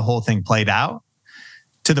forward and the whole thing played out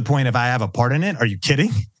to the point of I have a part in it, are you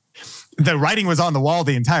kidding? The writing was on the wall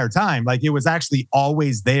the entire time. Like it was actually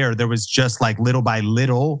always there. There was just like little by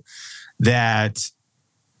little that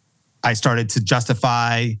I started to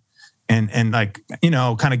justify and like, you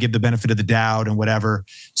know, kind of give the benefit of the doubt and whatever.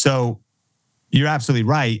 So you're absolutely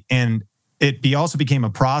right. And it also became a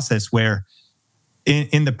process where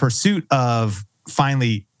in the pursuit of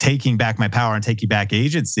finally taking back my power and taking back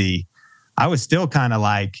agency, I was still kind of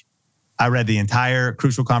like, I read the entire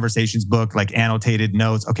Crucial Conversations book, like annotated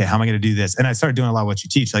notes. Okay, how am I going to do this? And I started doing a lot of what you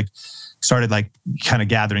teach, like started like kind of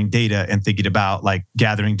gathering data and thinking about like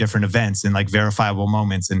gathering different events and like verifiable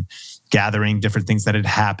moments and gathering different things that had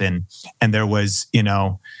happened. And there was, you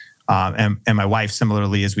know, and my wife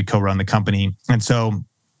similarly as we co-run the company. And so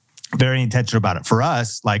very intentional about it. For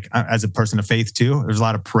us, like as a person of faith too, there's a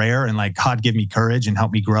lot of prayer and like God give me courage and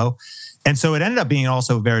help me grow. And so it ended up being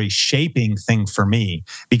also a very shaping thing for me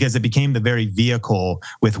because it became the very vehicle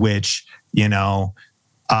with which, you know,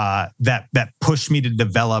 that pushed me to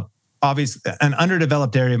develop obviously an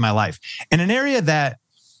underdeveloped area of my life and an area that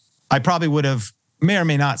I probably would have may or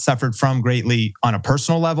may not suffered from greatly on a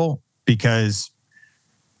personal level because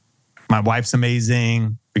my wife's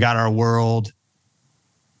amazing. We got our world.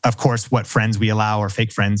 Of course, what friends we allow or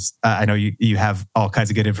fake friends. I know you have all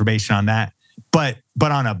kinds of good information on that. But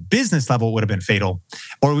on a business level, it would have been fatal,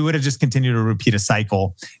 or we would have just continued to repeat a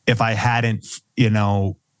cycle if I hadn't, you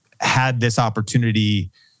know, had this opportunity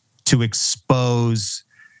to expose.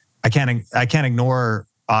 I can't ignore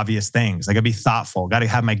obvious things. I got to be thoughtful. Got to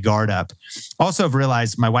have my guard up. Also, I've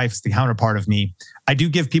realized my wife's the counterpart of me. I do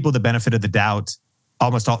give people the benefit of the doubt,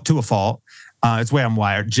 almost all, to a fault. It's the way I'm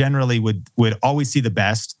wired. Generally would always see the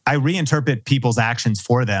best. I reinterpret people's actions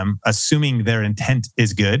for them, assuming their intent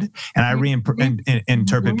is good. And I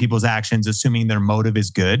reinterpret people's actions, assuming their motive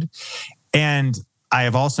is good. And I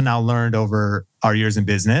have also now learned over our years in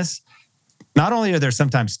business, not only are there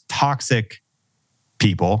sometimes toxic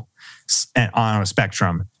people on a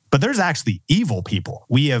spectrum, but there's actually evil people.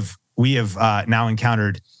 We have now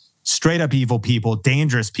encountered straight up evil people,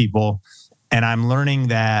 dangerous people. And I'm learning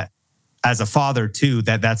that as a father too,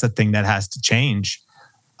 that's a thing that has to change.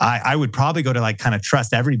 I would probably go to like kind of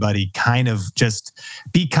trust everybody, kind of just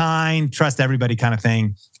be kind, trust everybody kind of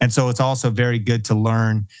thing. And so it's also very good to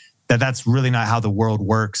learn that that's really not how the world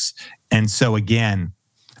works. And so again,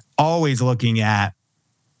 always looking at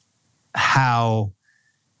how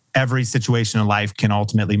every situation in life can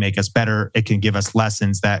ultimately make us better. It can give us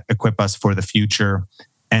lessons that equip us for the future.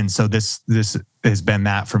 And so this has been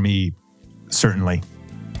that for me, certainly.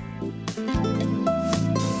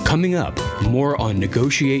 Coming up, more on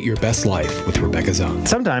Negotiate Your Best Life with Rebecca Zung.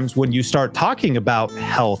 Sometimes when you start talking about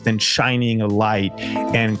health and shining a light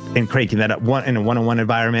and creating that in a one-on-one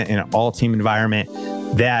environment, in an all-team environment,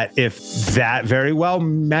 that if that very well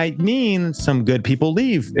might mean some good people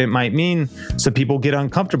leave, it might mean some people get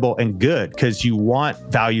uncomfortable and good because you want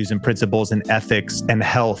values and principles and ethics and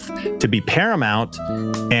health to be paramount.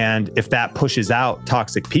 And if that pushes out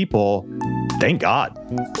toxic people, thank God.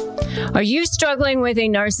 Are you struggling with a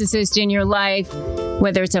narcissist in your life?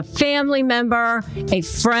 Whether it's a family member, a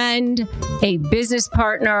friend, a business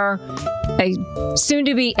partner, a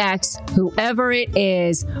soon-to-be ex, whoever it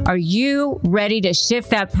is, are you ready to shift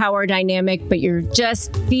that power dynamic, but you're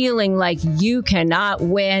just feeling like you cannot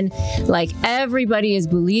win, like everybody is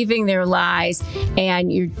believing their lies,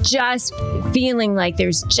 and you're just feeling like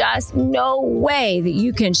there's just no way that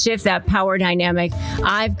you can shift that power dynamic?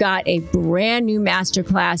 I've got a brand new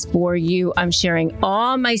masterclass for you. I'm sharing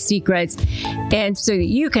all my secrets, and so that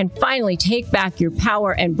you can finally take back your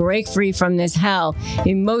power and break free from this hell,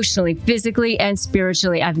 emotionally, physically, and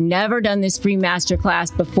spiritually. I've never done this free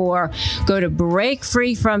masterclass before. Go to Break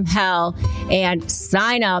Free from Hell and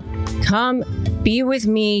sign up. Come be with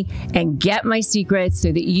me and get my secrets so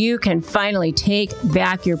that you can finally take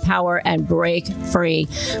back your power and break free.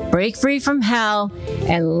 Break free from hell,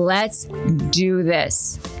 and let's do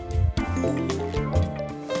this.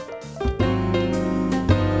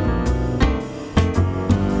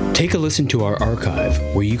 Take a listen to our archive,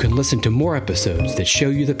 where you can listen to more episodes that show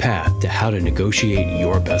you the path to how to negotiate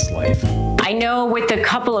your best life. I know with the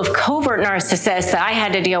couple of covert narcissists that I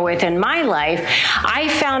had to deal with in my life, I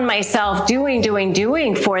found myself doing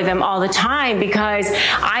for them all the time because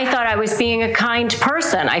I thought I was being a kind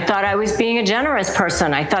person. I thought I was being a generous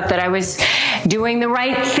person. I thought that I was doing the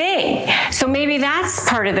right thing. So maybe that's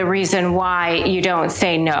part of the reason why you don't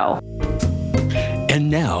say no.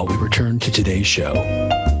 And now we return to today's show.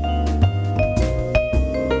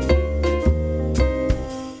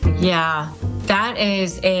 Yeah, that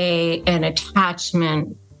is an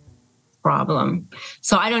attachment problem.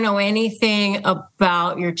 So I don't know anything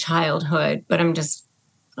about your childhood, but I'm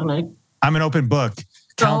an open book.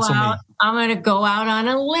 Counsel me. I'm going to go out on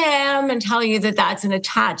a limb and tell you that that's an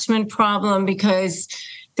attachment problem because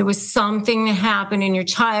there was something that happened in your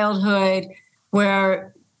childhood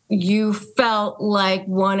where you felt like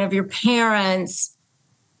one of your parents,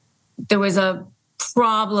 there was a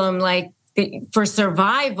problem, like for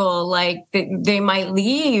survival, like they might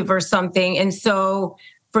leave or something. And so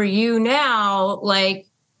for you now, like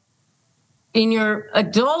in your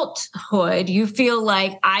adulthood, you feel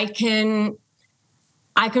like I can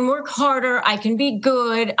work harder. I can be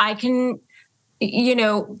good. I can,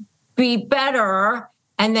 be better.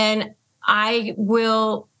 And then I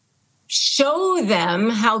will show them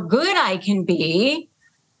how good I can be.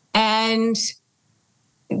 And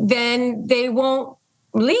then they won't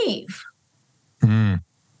leave.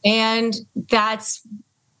 And that's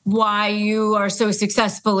why you are so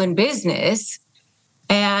successful in business.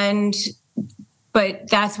 But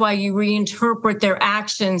that's why you reinterpret their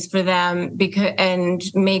actions for them and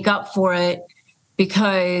make up for it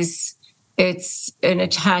because it's an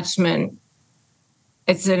attachment.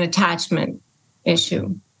 It's an attachment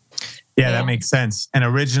issue. Yeah, that makes sense. And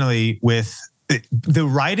originally with the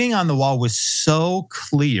writing on the wall was so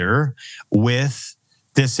clear with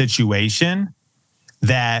this situation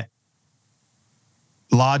that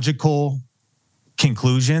logical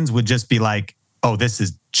conclusions would just be like, oh,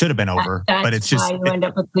 should have been over. But it's just why you end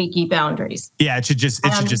up with leaky boundaries. Yeah, it should just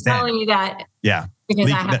I'm telling you that. Yeah.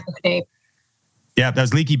 Because I have to say. Yeah,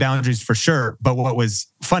 those leaky boundaries for sure. But what was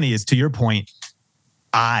funny is, to your point,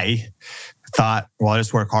 I thought, well, I'll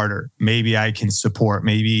just work harder. Maybe I can support,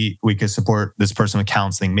 maybe we could support this person with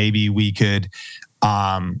counseling. Maybe we could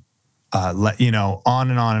on and on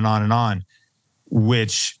and on and on,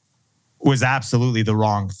 which was absolutely the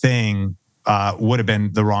wrong thing, would have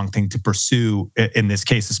been the wrong thing to pursue in this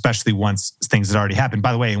case, especially once things had already happened,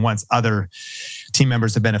 by the way, and once other team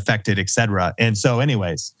members have been affected, et cetera. And so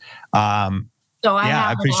anyways, I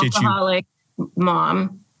appreciate an alcoholic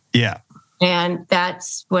mom. Yeah. And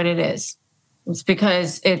that's what it is. It's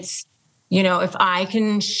because it's, if I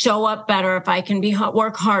can show up better, if I can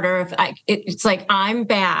work harder, it's like I'm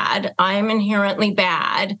bad, I'm inherently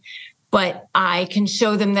bad, but I can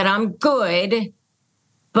show them that I'm good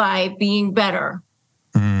by being better.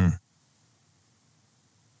 It's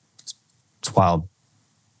wild.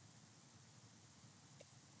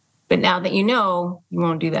 But now that you know, you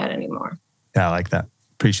won't do that anymore. Yeah, I like that.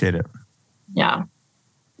 Appreciate it. Yeah.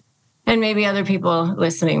 And maybe other people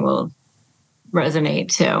listening will resonate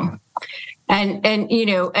too.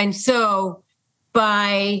 And so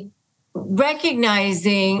by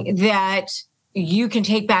recognizing that you can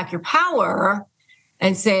take back your power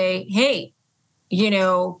and say, hey,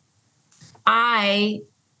 I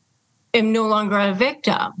am no longer a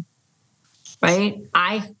victim, right?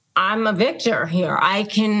 I'm a victor here. I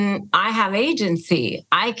have agency.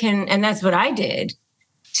 And that's what I did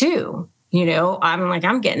too.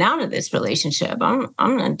 I'm getting out of this relationship. I'm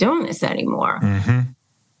not doing this anymore. Mm-hmm.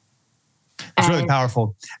 It's really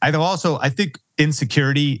powerful. I think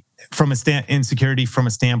insecurity from a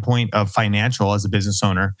standpoint of financial as a business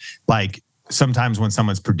owner, like sometimes when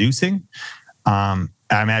someone's producing, I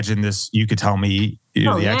imagine this, you could tell me,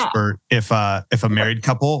 expert, if a married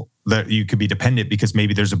couple, that you could be dependent because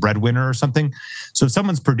maybe there's a breadwinner or something. So if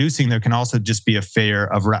someone's producing, there can also just be a fear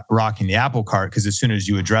of rocking the apple cart, because as soon as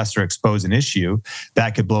you address or expose an issue,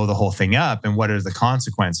 that could blow the whole thing up. And what are the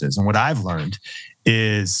consequences? And what I've learned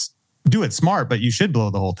is do it smart, but you should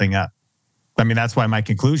blow the whole thing up. I mean, that's why my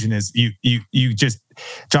conclusion is you just,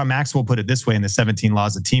 John Maxwell put it this way in the 17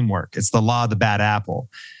 laws of teamwork. It's the law of the bad apple.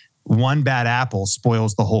 One bad apple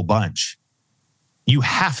spoils the whole bunch. You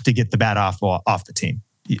have to get the bad apple off the team.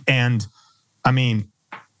 And I mean,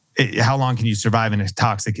 how long can you survive in a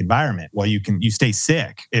toxic environment? Well, you stay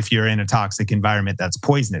sick if you're in a toxic environment that's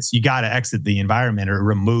poisonous. You got to exit the environment or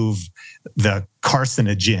remove the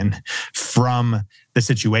carcinogen from the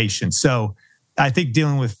situation. So I think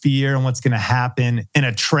dealing with fear and what's going to happen in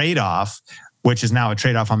a trade-off, which is now a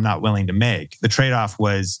trade-off I'm not willing to make. The trade-off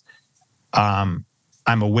was I'm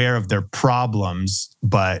aware of their problems,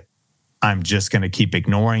 but I'm just going to keep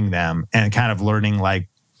ignoring them and kind of learning like,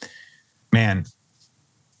 man,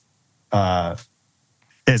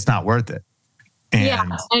 it's not worth it.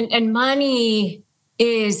 And money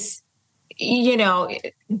is,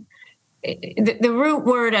 the root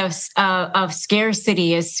word of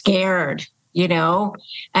scarcity is scared,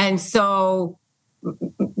 and so,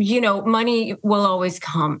 money will always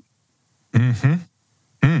come. Mm-hmm.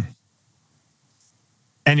 Mm.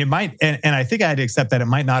 And it might, and I think I had to accept that it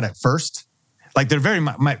might not at first. Like there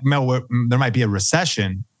might be a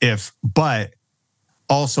recession but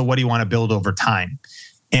also what do you want to build over time?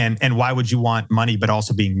 And why would you want money, but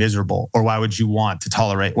also being miserable? Or why would you want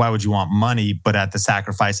money, but at the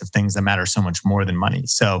sacrifice of things that matter so much more than money?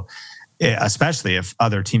 So especially if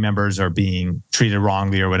other team members are being treated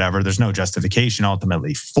wrongly or whatever, there's no justification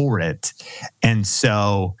ultimately for it. And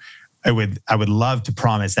so I would love to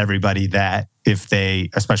promise everybody that if they,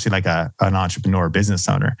 especially like an entrepreneur or business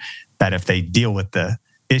owner, that if they deal with the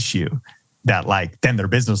issue, that then their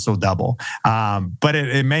business will double. But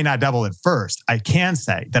it may not double at first. I can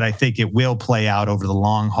say that I think it will play out over the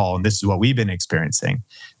long haul. And this is what we've been experiencing,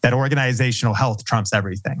 that organizational health trumps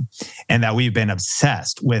everything. And that we've been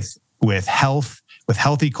obsessed with health, with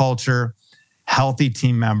healthy culture, healthy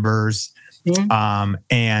team members,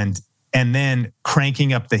 and then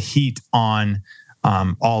cranking up the heat on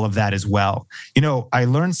all of that as well. I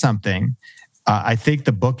learned something. I think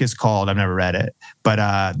the book is called, I've never read it,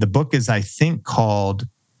 but the book is, I think, called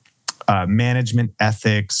Management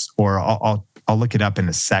Ethics, or I'll look it up in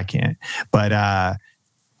a second, but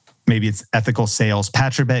maybe it's Ethical Sales.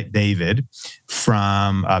 Patrick Bet-David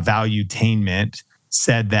from Valuetainment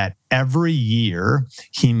said that every year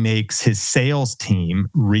he makes his sales team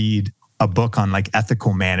read a book on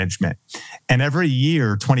ethical management. And every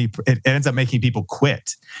year, it ends up making people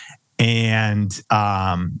quit. And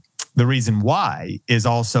the reason why is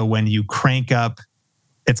also when you crank up,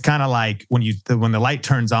 it's kind of like when the light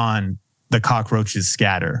turns on, the cockroaches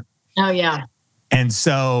scatter. Oh, yeah. And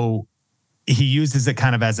so he uses it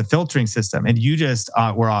kind of as a filtering system. And you just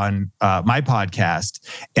were on my podcast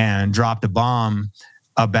and dropped a bomb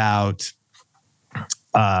about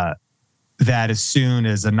that as soon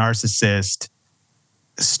as a narcissist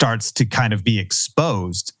starts to kind of be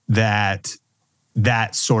exposed, that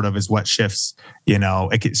sort of is what shifts,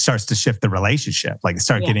 it starts to shift the relationship,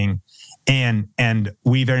 getting, and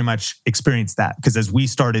we very much experienced that because as we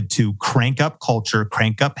started to crank up culture,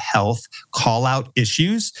 crank up health, call out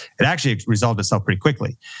issues, it actually resolved itself pretty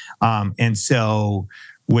quickly. And so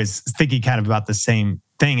was thinking kind of about the same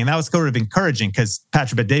thing. And that was sort of encouraging because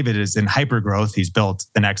Patrick Bet-David is in hyper growth. He's built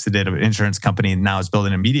an exit of an insurance company and now is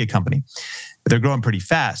building a media company. But they're growing pretty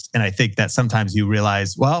fast. And I think that sometimes you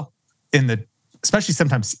realize, well, especially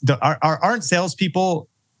sometimes, aren't salespeople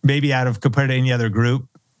maybe compared to any other group,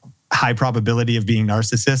 high probability of being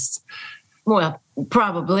narcissists? Well,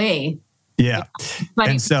 probably. Yeah.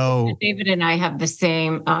 But so David and I have the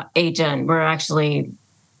same agent. We're actually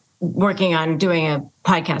working on doing a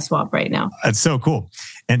podcast swap right now. That's so cool.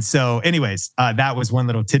 And so anyways, that was one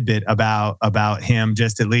little tidbit about him,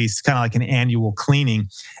 just at least kind of like an annual cleaning.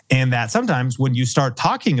 And that sometimes when you start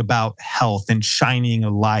talking about health and shining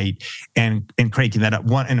a light and cranking that up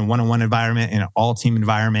in a one-on-one environment, in an all-team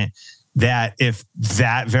environment, that if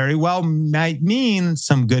that very well might mean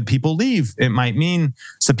some good people leave, it might mean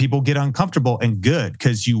some people get uncomfortable, and good,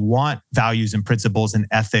 because you want values and principles and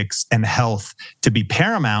ethics and health to be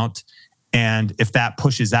paramount. And if that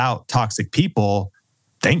pushes out toxic people,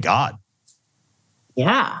 thank God.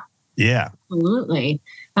 Yeah. Yeah.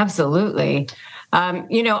 Absolutely.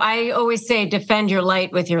 I always say, defend your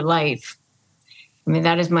light with your life. I mean,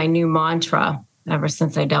 that is my new mantra ever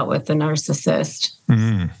since I dealt with the narcissist.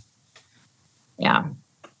 Mm. Yeah.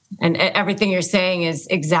 And everything you're saying is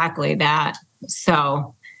exactly that.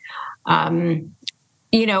 So, and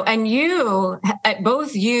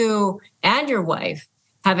both you and your wife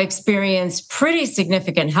have experienced pretty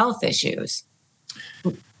significant health issues.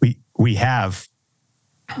 We have.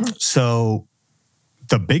 So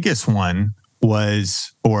the biggest one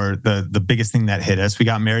was, or the biggest thing that hit us, we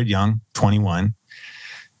got married young, 21.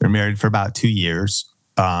 We were married for about 2 years.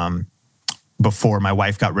 Before my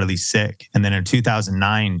wife got really sick. And then in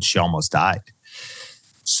 2009, she almost died.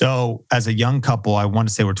 So as a young couple, I want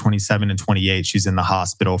to say we're 27 and 28. She's in the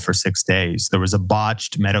hospital for 6 days. There was a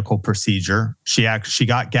botched medical procedure. She got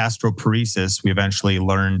gastroparesis. We eventually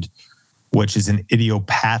learned, which is an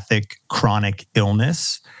idiopathic chronic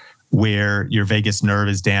illness where your vagus nerve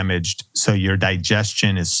is damaged. So your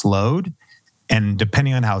digestion is slowed. And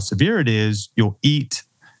depending on how severe it is, you'll eat,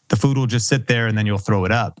 the food will just sit there and then you'll throw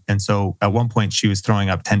it up. And so at one point she was throwing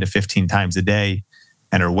up 10 to 15 times a day,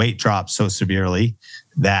 and her weight dropped so severely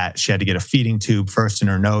that she had to get a feeding tube first in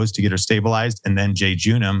her nose to get her stabilized, and then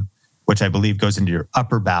jejunum, which I believe goes into your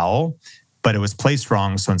upper bowel, but it was placed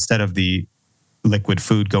wrong. So instead of the liquid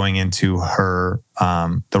food going into her,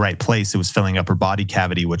 the right place, it was filling up her body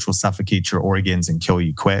cavity, which will suffocate your organs and kill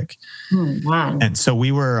you quick. Wow. And so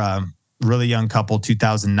we were really young couple,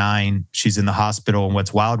 2009. She's in the hospital. And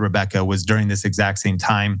what's wild, Rebecca, was during this exact same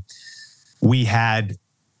time, we had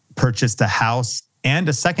purchased a house and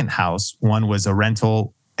a second house. One was a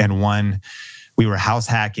rental, and one we were house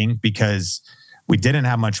hacking because we didn't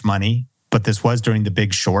have much money, but this was during the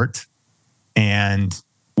Big Short. And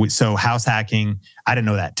so house hacking, I didn't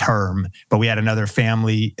know that term, but we had another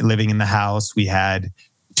family living in the house. We had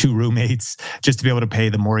 2 roommates just to be able to pay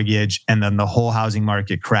the mortgage. And then the whole housing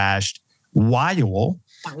market crashed. While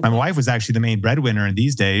my wife was actually the main breadwinner in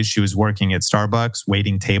these days, she was working at Starbucks,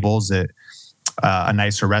 waiting tables at a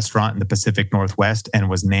nicer restaurant in the Pacific Northwest, and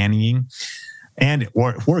was nannying and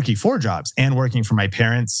working 4 jobs and working for my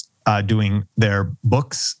parents, doing their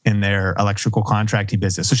books in their electrical contracting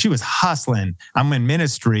business. So she was hustling. I'm in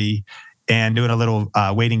ministry and doing a little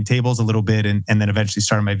waiting tables a little bit, and then eventually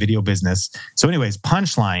started my video business. So anyways,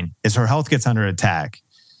 punchline is her health gets under attack,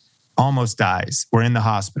 almost dies. We're in the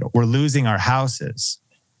hospital. We're losing our houses.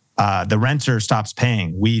 The renter stops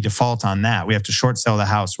paying. We default on that. We have to short sell the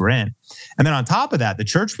house we're in. And then on top of that, the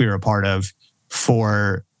church we were a part of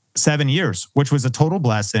for 7 years, which was a total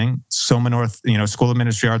blessing. Soma North, School of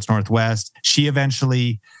Ministry Arts Northwest. She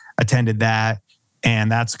eventually attended that.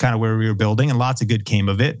 And that's kind of where we were building, and lots of good came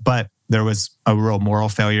of it. But there was a real moral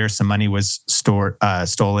failure. Some money was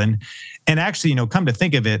stolen. And actually, come to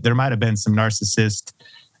think of it, there might have been some narcissist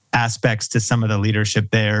aspects to some of the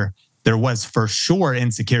leadership there. There was for sure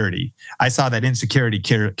insecurity. I saw that insecurity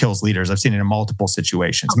kills leaders. I've seen it in multiple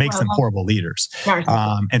situations, makes them horrible leaders.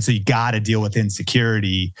 And so you got to deal with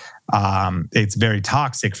insecurity. It's very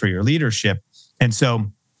toxic for your leadership. And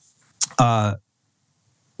so the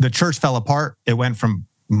church fell apart. It went from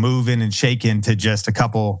moving and shaking to just a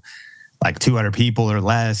couple, like 200 people or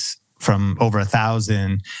less, from over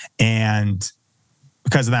 1,000. And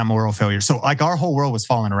because of that moral failure. So like our whole world was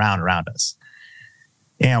falling around us.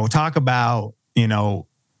 And we'll talk about, a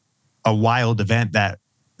wild event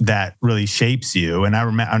that really shapes you. And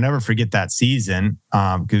I'll never forget that season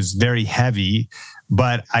because it was very heavy.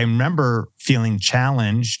 But I remember feeling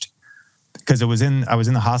challenged because I was in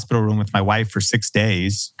the hospital room with my wife for 6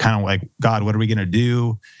 days, kind of like, God, what are we going to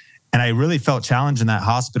do? And I really felt challenged in that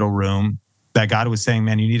hospital room that God was saying,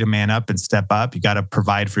 man, you need to man up and step up. You got to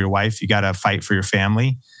provide for your wife. You got to fight for your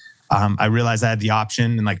family. I realized I had the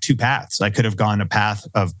option in like 2 paths. I could have gone a path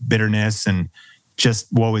of bitterness and just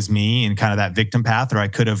woe is me and kind of that victim path, or I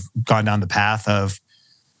could have gone down the path of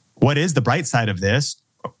what is the bright side of this?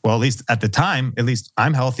 Well, at least at the time,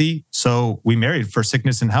 I'm healthy. So we married for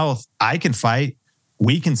sickness and health. I can fight.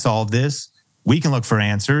 We can solve this. We can look for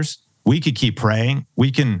answers. We could keep praying.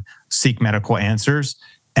 We can seek medical answers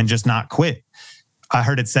and just not quit. I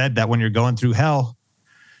heard it said that when you're going through hell,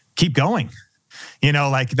 keep going.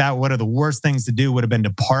 Like that, one of the worst things to do would have been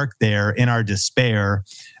to park there in our despair.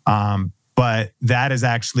 But that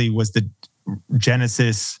was the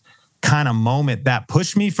Genesis kind of moment that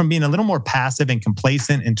pushed me from being a little more passive and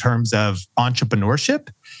complacent in terms of entrepreneurship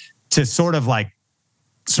to sort of like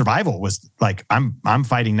survival. Was like, I'm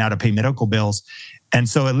fighting now to pay medical bills. And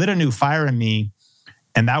so it lit a new fire in me.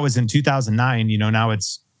 And that was in 2009, now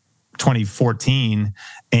it's 2014.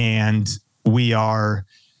 And we are,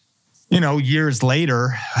 years later,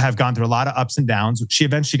 have gone through a lot of ups and downs. She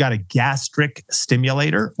eventually got a gastric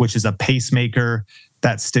stimulator, which is a pacemaker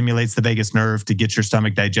that stimulates the vagus nerve to get your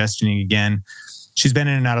stomach digesting again. She's been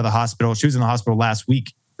in and out of the hospital. She was in the hospital last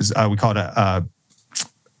week. We called it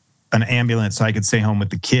an ambulance so I could stay home with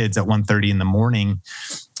the kids at 1:30 in the morning.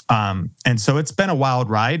 And so it's been a wild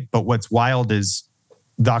ride. But what's wild is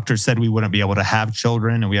doctors said we wouldn't be able to have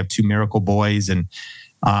children, and we have 2 miracle boys. And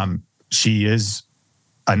she is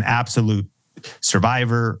an absolute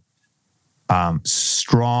survivor,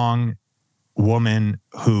 strong woman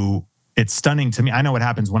who, it's stunning to me. I know what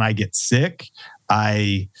happens when I get sick.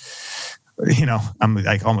 I'm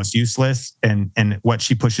like almost useless. And what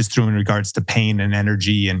she pushes through in regards to pain and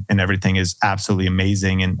energy and everything is absolutely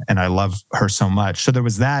amazing. And I love her so much. So there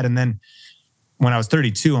was that. And then when I was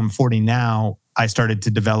 32, I'm 40 now, I started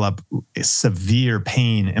to develop severe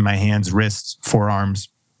pain in my hands, wrists, forearms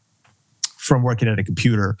from working at a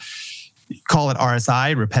computer. call it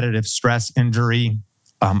RSI, repetitive stress injury.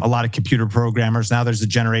 A lot of computer programmers. Now there's a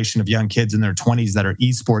generation of young kids in their 20s that are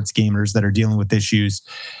esports gamers that are dealing with issues.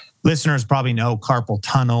 Listeners probably know carpal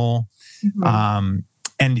tunnel, and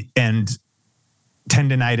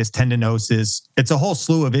tendinitis, tendinosis. It's a whole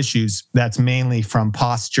slew of issues that's mainly from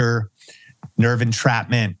posture, nerve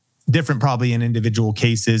entrapment, different probably in individual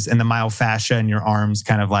cases, and the myofascia in your arms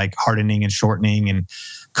kind of like hardening and shortening and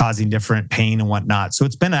causing different pain and whatnot. So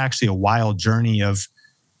it's been actually a wild journey of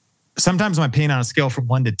sometimes my pain on a scale from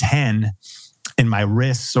 1 to 10 in my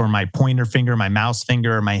wrists or my pointer finger, my mouse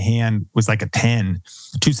finger, or my hand was like a 10.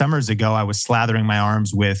 2 summers ago, I was slathering my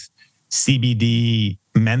arms with CBD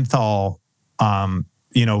menthol,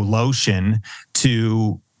 lotion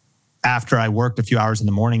to after I worked a few hours in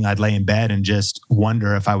the morning, I'd lay in bed and just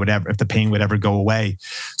wonder if the pain would ever go away.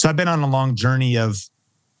 So I've been on a long journey of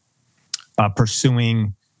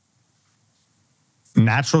pursuing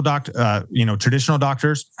traditional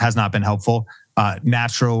doctors has not been helpful.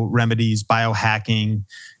 Natural remedies, biohacking,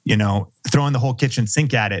 throwing the whole kitchen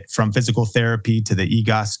sink at it, from physical therapy to the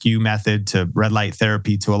EGOS-Q method to red light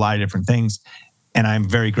therapy to a lot of different things. And I'm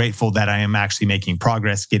very grateful that I am actually making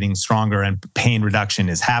progress, getting stronger, and pain reduction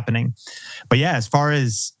is happening. But yeah, as far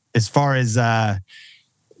as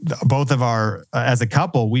both of our, as a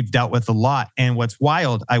couple, we've dealt with a lot. And what's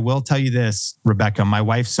wild, I will tell you this, Rebecca, my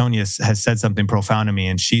wife, Sonia, has said something profound to me.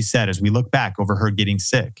 And she said, as we look back over her getting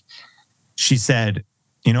sick, she said,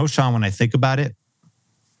 Sean, when I think about it,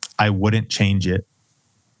 I wouldn't change it.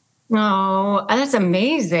 Oh, that's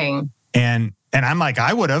amazing. And I'm like,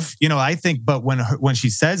 I would have, I think, but when she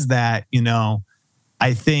says that,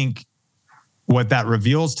 I think what that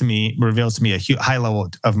reveals to me a high level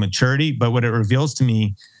of maturity. But what it reveals to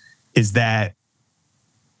me is that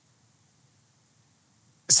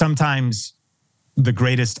sometimes the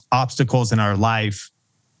greatest obstacles in our life,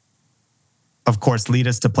 of course, lead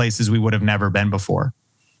us to places we would have never been before.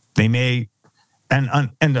 They may,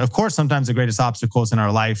 and of course, sometimes the greatest obstacles in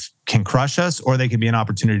our life can crush us, or they can be an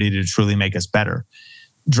opportunity to truly make us better,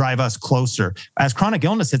 drive us closer. As chronic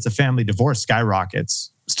illness hits a family, divorce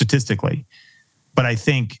skyrockets statistically. But I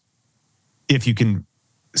think if you can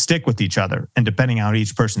stick with each other, and depending on how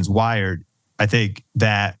each person's wired, I think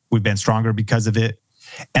that we've been stronger because of it.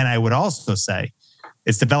 And I would also say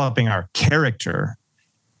it's developing our character.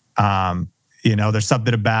 There's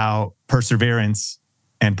something about perseverance,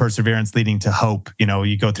 and perseverance leading to hope.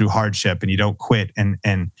 You go through hardship and you don't quit.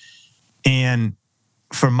 And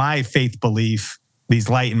for my faith belief, these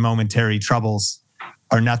light and momentary troubles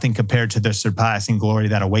are nothing compared to the surpassing glory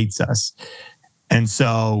that awaits us. And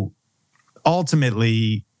so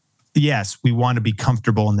ultimately, yes, we want to be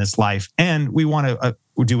comfortable in this life, and we want to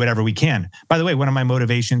do whatever we can. By the way, one of my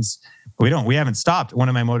motivations, we haven't stopped. One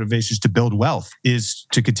of my motivations to build wealth is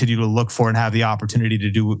to continue to look for and have the opportunity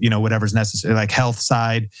to do, whatever's necessary, like health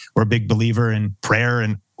side. We're a big believer in prayer,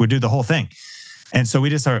 and we do the whole thing. And so we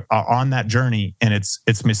just are on that journey, and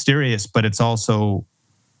it's mysterious, but it's also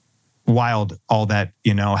wild, all that,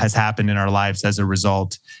 has happened in our lives as a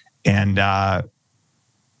result. And,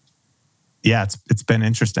 it's been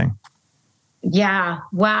interesting. Yeah.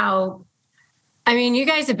 Wow. I mean, you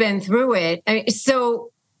guys have been through it.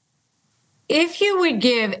 So if you would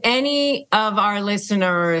give any of our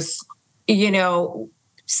listeners,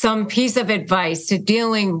 some piece of advice to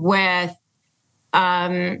dealing with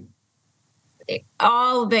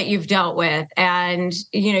all that you've dealt with, and,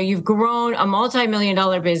 you've grown a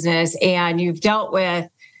multi-million-dollar business, and you've dealt with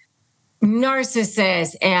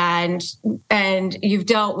narcissists, and you've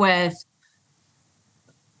dealt with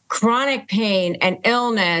chronic pain and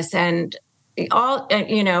illness and all,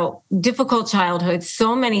 difficult childhood,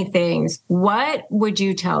 so many things. What would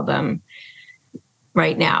you tell them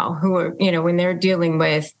right now who are, when they're dealing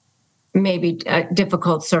with maybe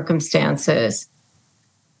difficult circumstances?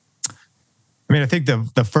 I think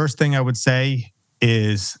the first thing I would say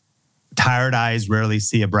is tired eyes rarely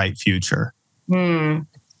see a bright future.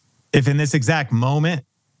 If in this exact moment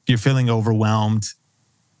you're feeling overwhelmed,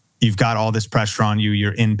 you've got all this pressure on you,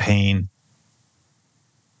 you're in pain,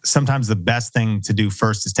 sometimes the best thing to do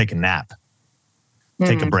first is take a nap,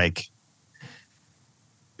 take a break.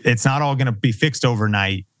 It's not all going to be fixed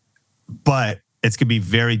overnight, but it's going to be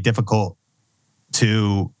very difficult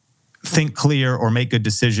to think clear or make good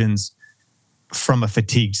decisions from a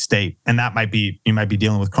fatigued state. And that you might be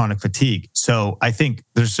dealing with chronic fatigue. So I think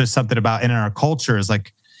there's just something about, and in our culture is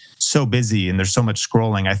like so busy and there's so much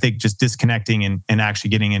scrolling. I think just disconnecting and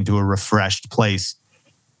actually getting into a refreshed place,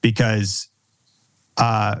 because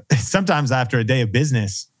sometimes after a day of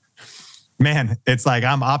business, man, it's like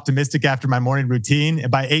I'm optimistic after my morning routine. And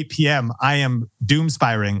by 8 p.m., I am doom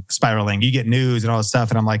spiraling. You get news and all this stuff.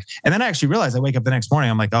 And I'm like, and then I actually realized I wake up the next morning.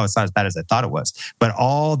 I'm like, oh, it's not as bad as I thought it was. But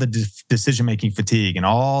all the decision-making fatigue and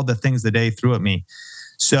all the things the day threw at me.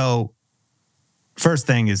 So first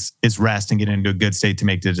thing is rest and get into a good state to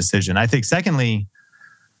make the decision. I think secondly,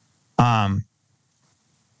 one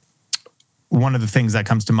of the things that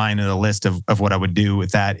comes to mind in the list of what I would do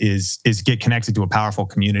with that is get connected to a powerful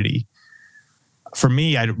community. For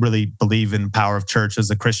me, I really believe in the power of church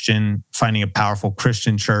as a Christian, finding a powerful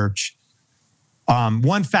Christian church.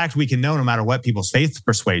 One fact we can know, no matter what people's faith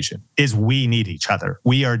persuasion, is we need each other.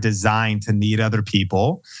 We are designed to need other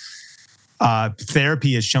people.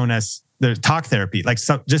 Therapy has shown us, the talk therapy,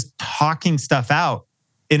 just talking stuff out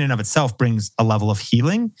in and of itself brings a level of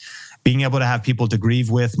healing. Being able to have people to grieve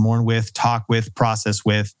with, mourn with, talk with, process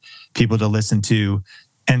with, people to listen to.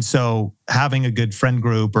 And so having a good friend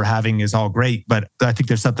group or having is all great, but I think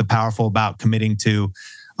there's something powerful about committing to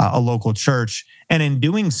a local church. And in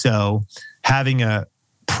doing so, having a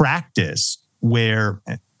practice where,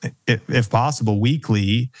 if possible,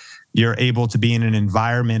 weekly, you're able to be in an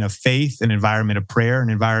environment of faith, an environment of prayer, an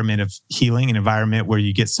environment of healing, an environment where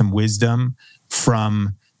you get some wisdom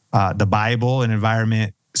from the Bible, an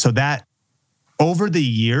environment so that over the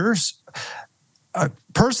years,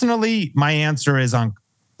 personally, my answer is on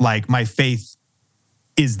my faith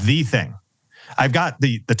is the thing. I've got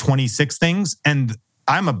the 26 things, and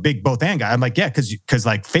I'm a big both and guy. I'm like, yeah, because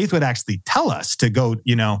faith would actually tell us to go,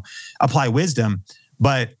 apply wisdom,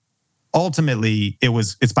 but ultimately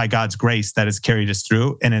it's by God's grace that has carried us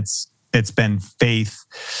through, and it's been faith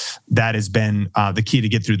that has been the key to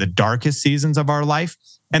get through the darkest seasons of our life.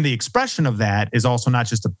 And the expression of that is also not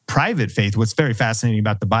just a private faith. What's very fascinating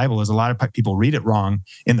about the Bible is a lot of people read it wrong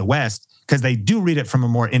in the West because they do read it from a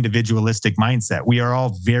more individualistic mindset. We are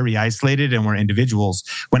all very isolated and we're individuals,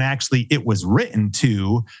 when actually it was written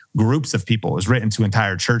to groups of people. It was written to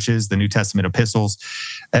entire churches, the New Testament epistles,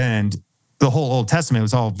 and the whole Old Testament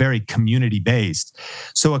was all very community-based.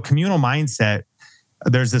 So a communal mindset,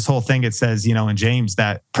 there's this whole thing it says, in James,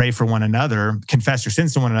 that pray for one another, confess your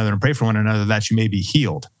sins to one another and pray for one another that you may be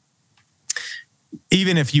healed.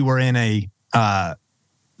 Even if you were in I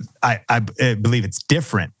believe it's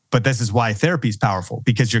different, but this is why therapy is powerful,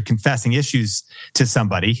 because you're confessing issues to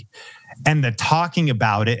somebody and the talking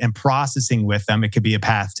about it and processing with them, it could be a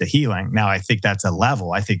path to healing. Now, I think that's a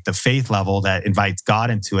level. I think the faith level that invites God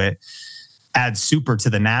into it adds super to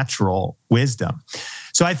the natural wisdom.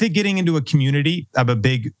 So I think getting into a community, I'm a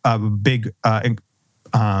big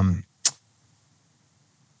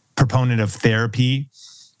proponent of therapy.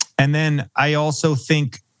 And then I also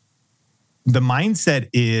think the mindset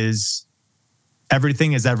is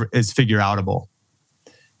everything is figure outable.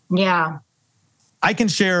 Yeah. I can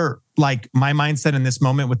share my mindset in this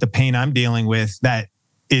moment with the pain I'm dealing with that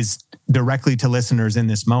is directly to listeners in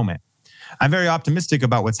this moment. I'm very optimistic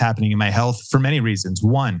about what's happening in my health for many reasons.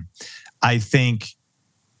 One, I think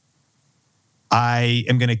I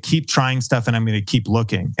am going to keep trying stuff and I'm going to keep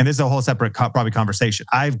looking. And this is a whole separate probably conversation.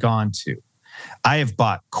 I have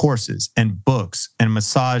bought courses and books and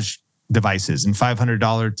massage devices and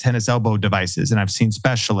 $500 tennis elbow devices. And I've seen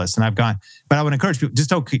specialists and but I would encourage people, just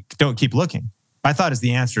don't keep looking. My thought is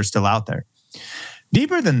the answer is still out there.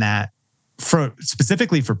 Deeper than that,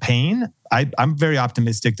 specifically for pain, I'm very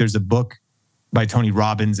optimistic. There's a book by Tony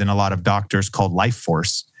Robbins and a lot of doctors called Life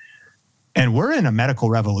Force. And we're in a medical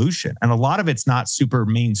revolution. And a lot of it's not super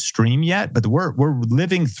mainstream yet, but we're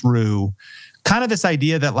living through kind of this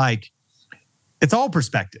idea that it's all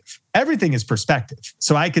perspective. Everything is perspective.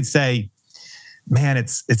 So I could say, man, it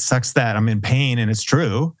sucks that I'm in pain, and it's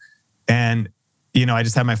true. And, I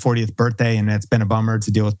just had my 40th birthday, and it's been a bummer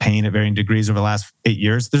to deal with pain at varying degrees over the last 8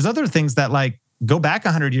 years. There's other things that go back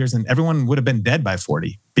 100 years and everyone would have been dead by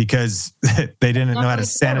 40 because they didn't know how to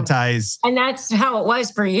sanitize. And that's how it was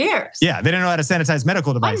for years. Yeah, they didn't know how to sanitize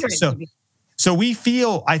medical devices. So we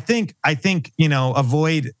feel, I think,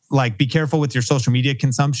 avoid, be careful with your social media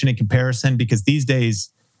consumption and comparison, because these days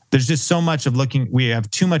there's just so much of we have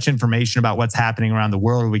too much information about what's happening around the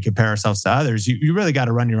world. We compare ourselves to others. You really got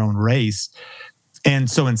to run your own race. And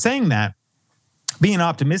so in saying that, being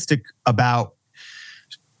optimistic about,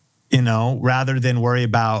 rather than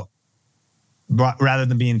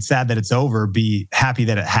being sad that it's over, be happy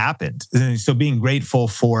that it happened. And so being grateful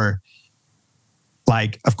for,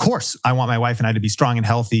 of course, I want my wife and I to be strong and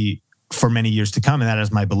healthy for many years to come. And that is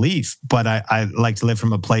my belief. But I like to live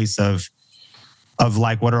from a place of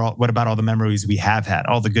what about all the memories we have had,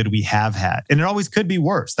 all the good we have had. And it always could be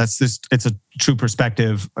worse. It's a true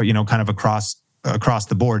perspective, kind of across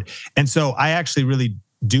the board. And so I actually really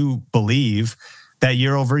do believe that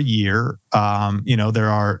year over year, there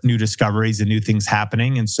are new discoveries and new things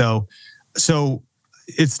happening. And so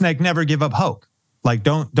it's like never give up hope. Like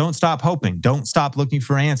don't stop hoping. Don't stop looking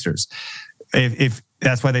for answers. If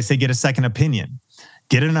that's why they say get a second opinion,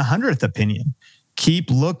 get an 100th opinion,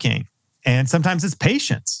 keep looking. And sometimes it's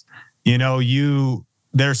patience.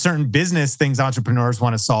 There are certain business things entrepreneurs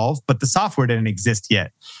want to solve, but the software didn't exist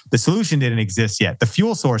yet. The solution didn't exist yet. The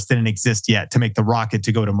fuel source didn't exist yet to make the rocket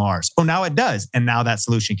to go to Mars. Oh, now it does. And now that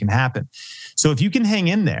solution can happen. So if you can hang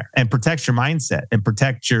in there and protect your mindset and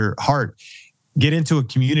protect your heart, get into a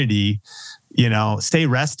community, stay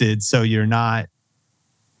rested so you're not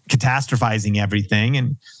catastrophizing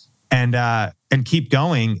everything and keep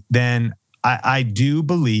going, then I do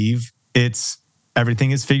believe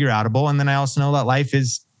everything is figure outable. And then I also know that life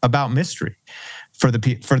is about mystery for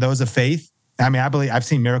those of faith. I mean, I believe I've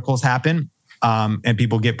seen miracles happen, and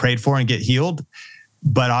people get prayed for and get healed.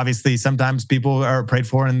 But obviously sometimes people are prayed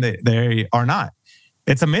for and they are not.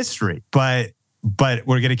 It's a mystery, but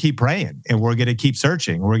we're going to keep praying and we're going to keep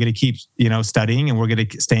searching. We're going to keep, studying, and we're going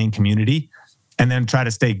to stay in community and then try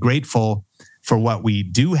to stay grateful for what we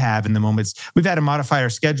do have in the moments. We've had to modify our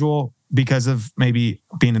schedule because of maybe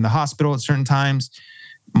being in the hospital at certain times,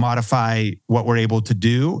 modify what we're able to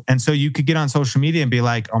do. And so you could get on social media and be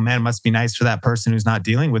like, oh man, it must be nice for that person who's not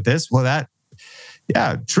dealing with this. Well,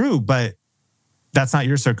 true, but that's not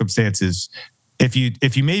your circumstances. If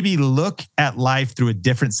you maybe look at life through a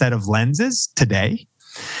different set of lenses today,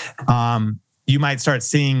 you might start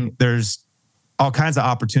seeing there's all kinds of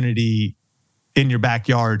opportunity in your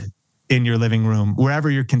backyard, in your living room, wherever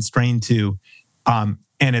you're constrained to. And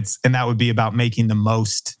that would be about making the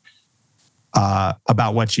most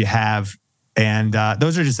about what you have. And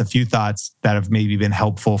those are just a few thoughts that have maybe been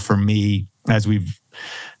helpful for me as we've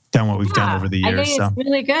done what we've done over the years. I think it's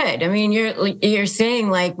really good. I mean, you're saying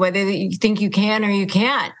like whether you think you can or you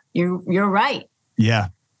can't, you're right. Yeah.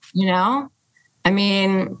 I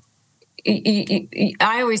mean,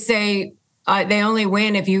 I always say they only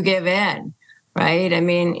win if you give in, right? I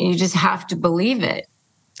mean, you just have to believe it.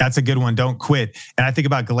 That's a good one. Don't quit. And I think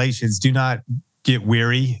about Galatians, do not get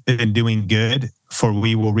weary in doing good, for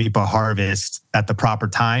we will reap a harvest at the proper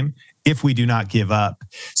time if we do not give up.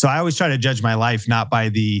 So I always try to judge my life not by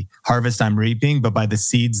the harvest I'm reaping, but by the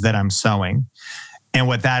seeds that I'm sowing. And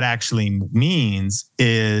what that actually means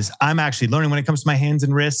is I'm actually learning when it comes to my hands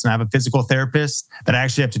and wrists, and I have a physical therapist, that I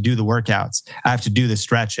actually have to do the workouts. I have to do the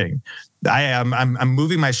stretching. I'm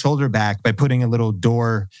moving my shoulder back by putting a little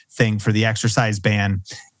door thing for the exercise band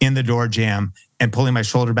in the door jamb and pulling my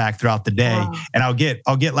shoulder back throughout the day. Wow. And I'll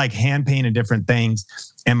get like hand pain and different things.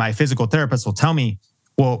 And my physical therapist will tell me,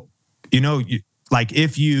 well, like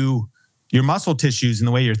if your muscle tissues and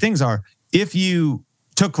the way your things are, if you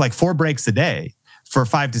took like 4 breaks a day for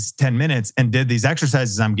 5 to 10 minutes and did these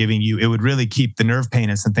exercises I'm giving you, it would really keep the nerve pain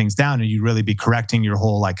and some things down, and you'd really be correcting your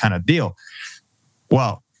whole like kind of deal.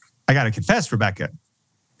 Well, I got to confess, Rebecca,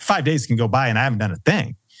 5 days can go by and I haven't done a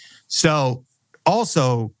thing. So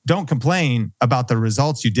also don't complain about the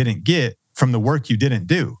results you didn't get from the work you didn't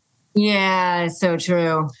do. Yeah, so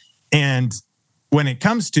true. And when it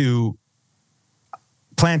comes to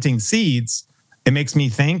planting seeds, it makes me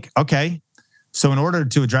think, okay, so in order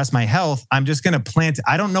to address my health, I'm just going to plant.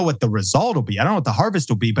 I don't know what the result will be. I don't know what the harvest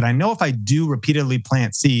will be, but I know if I do repeatedly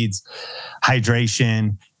plant seeds,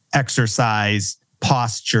 hydration, exercise,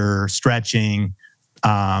 posture, stretching,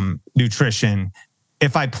 nutrition,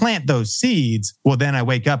 if I plant those seeds, well, then I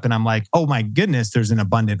wake up and I'm like, oh my goodness, there's an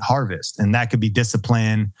abundant harvest. And that could be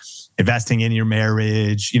discipline, investing in your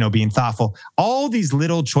marriage, being thoughtful, all these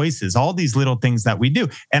little choices, all these little things that we do.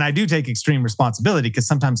 And I do take extreme responsibility because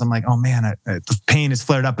sometimes I'm like, oh man, the pain is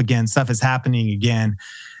flared up again. Stuff is happening again.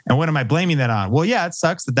 And what am I blaming that on? Well, yeah, it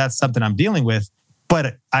sucks that that's something I'm dealing with,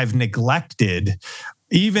 but I've neglected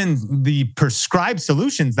even the prescribed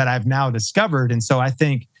solutions that I've now discovered. And so I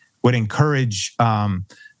think would encourage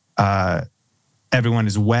everyone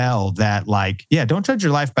as well that don't judge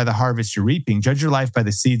your life by the harvest you're reaping. Judge your life by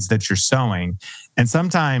the seeds that you're sowing. And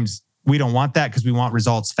sometimes we don't want that because we want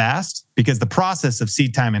results fast, because the process of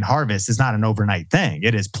seed time and harvest is not an overnight thing.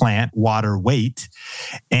 It is plant, water, wait.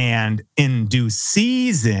 And in due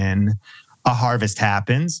season, a harvest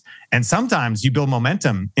happens. And sometimes you build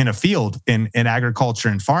momentum in a field in agriculture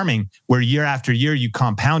and farming where year after year you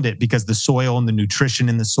compound it because the soil and the nutrition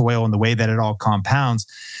in the soil and the way that it all compounds.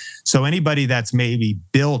 So anybody that's maybe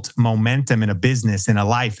built momentum in a business, in a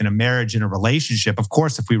life, in a marriage, in a relationship, of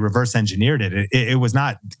course, if we reverse engineered it was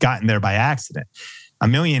not gotten there by accident. 1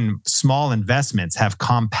 million small investments have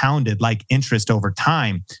compounded like interest over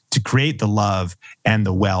time to create the love and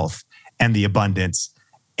the wealth and the abundance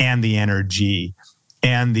and the energy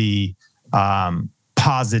and the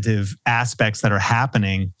positive aspects that are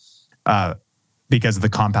happening because of the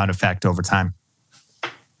compound effect over time.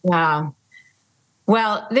 Wow.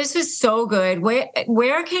 Well, this is so good.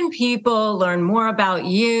 Where can people learn more about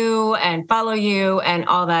you and follow you and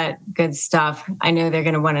all that good stuff? I know they're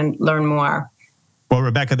going to want to learn more. Well,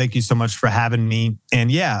 Rebecca, thank you so much for having me.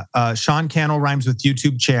 And Sean Cannell rhymes with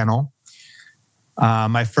YouTube channel.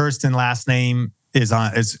 My first and last name is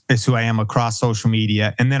who I am across social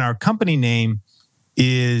media. And then our company name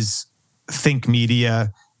is Think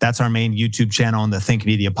Media. That's our main YouTube channel and the Think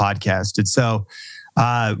Media podcast. And so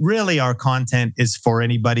really our content is for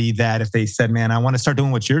anybody that if they said, man, I want to start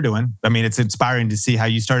doing what you're doing. I mean, it's inspiring to see how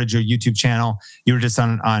you started your YouTube channel. You were just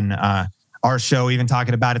on our show, even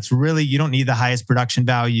talking about it's really, you don't need the highest production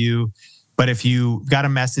value, but if you've got a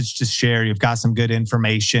message to share, you've got some good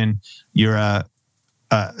information, you're a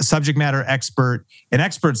subject matter expert. An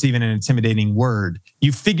expert's even an intimidating word.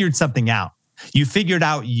 You figured something out. You figured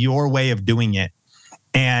out your way of doing it.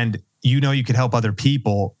 And you know you could help other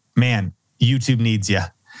people. Man, YouTube needs you.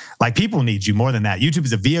 Like people need you more than that. YouTube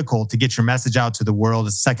is a vehicle to get your message out to the world.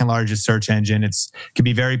 It's the second largest search engine. It can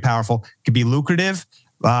be very powerful. It can be lucrative.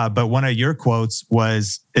 But one of your quotes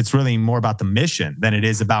was, it's really more about the mission than it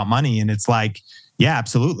is about money. And it's like, yeah,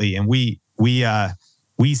 absolutely. And we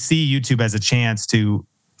see YouTube as a chance to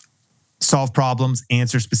solve problems,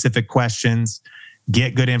 answer specific questions,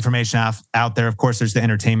 get good information out there. Of course, there's the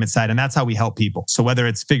entertainment side, and that's how we help people. So whether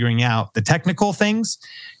it's figuring out the technical things,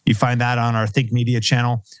 you find that on our Think Media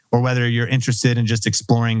channel, or whether you're interested in just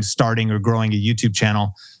exploring, starting, or growing a YouTube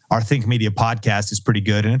channel, our Think Media podcast is pretty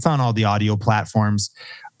good, and it's on all the audio platforms.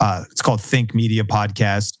 It's called Think Media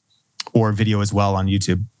Podcast, or video as well on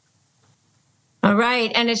YouTube. All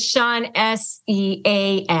right. And it's Sean, Sean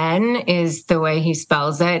is the way he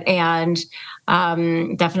spells it. And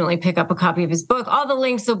definitely pick up a copy of his book. All the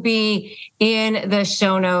links will be in the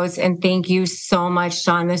show notes. And thank you so much,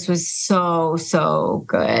 Sean. This was so, so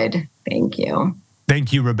good. Thank you.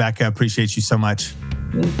 Thank you, Rebecca. Appreciate you so much.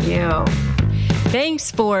 Thank you. Thanks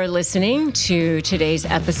for listening to today's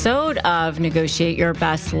episode of Negotiate Your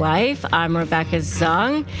Best Life. I'm Rebecca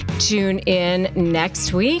Zung. Tune in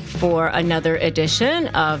next week for another edition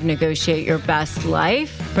of Negotiate Your Best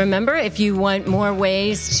Life. Remember, if you want more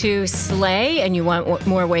ways to slay and you want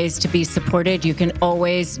more ways to be supported, you can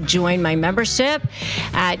always join my membership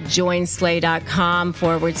at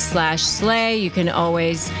joinslay.com/slay. You can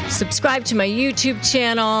always subscribe to my YouTube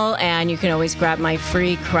channel, and you can always grab my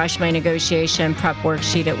free Crush My Negotiation prep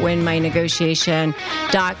worksheet at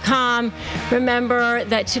winmynegotiation.com. Remember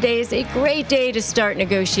that today is a great day to start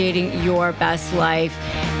negotiating your best life,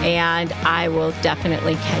 and I will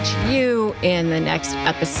definitely catch you in the next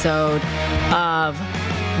episode of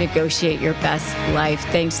Negotiate Your Best Life.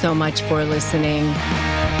 Thanks so much for listening.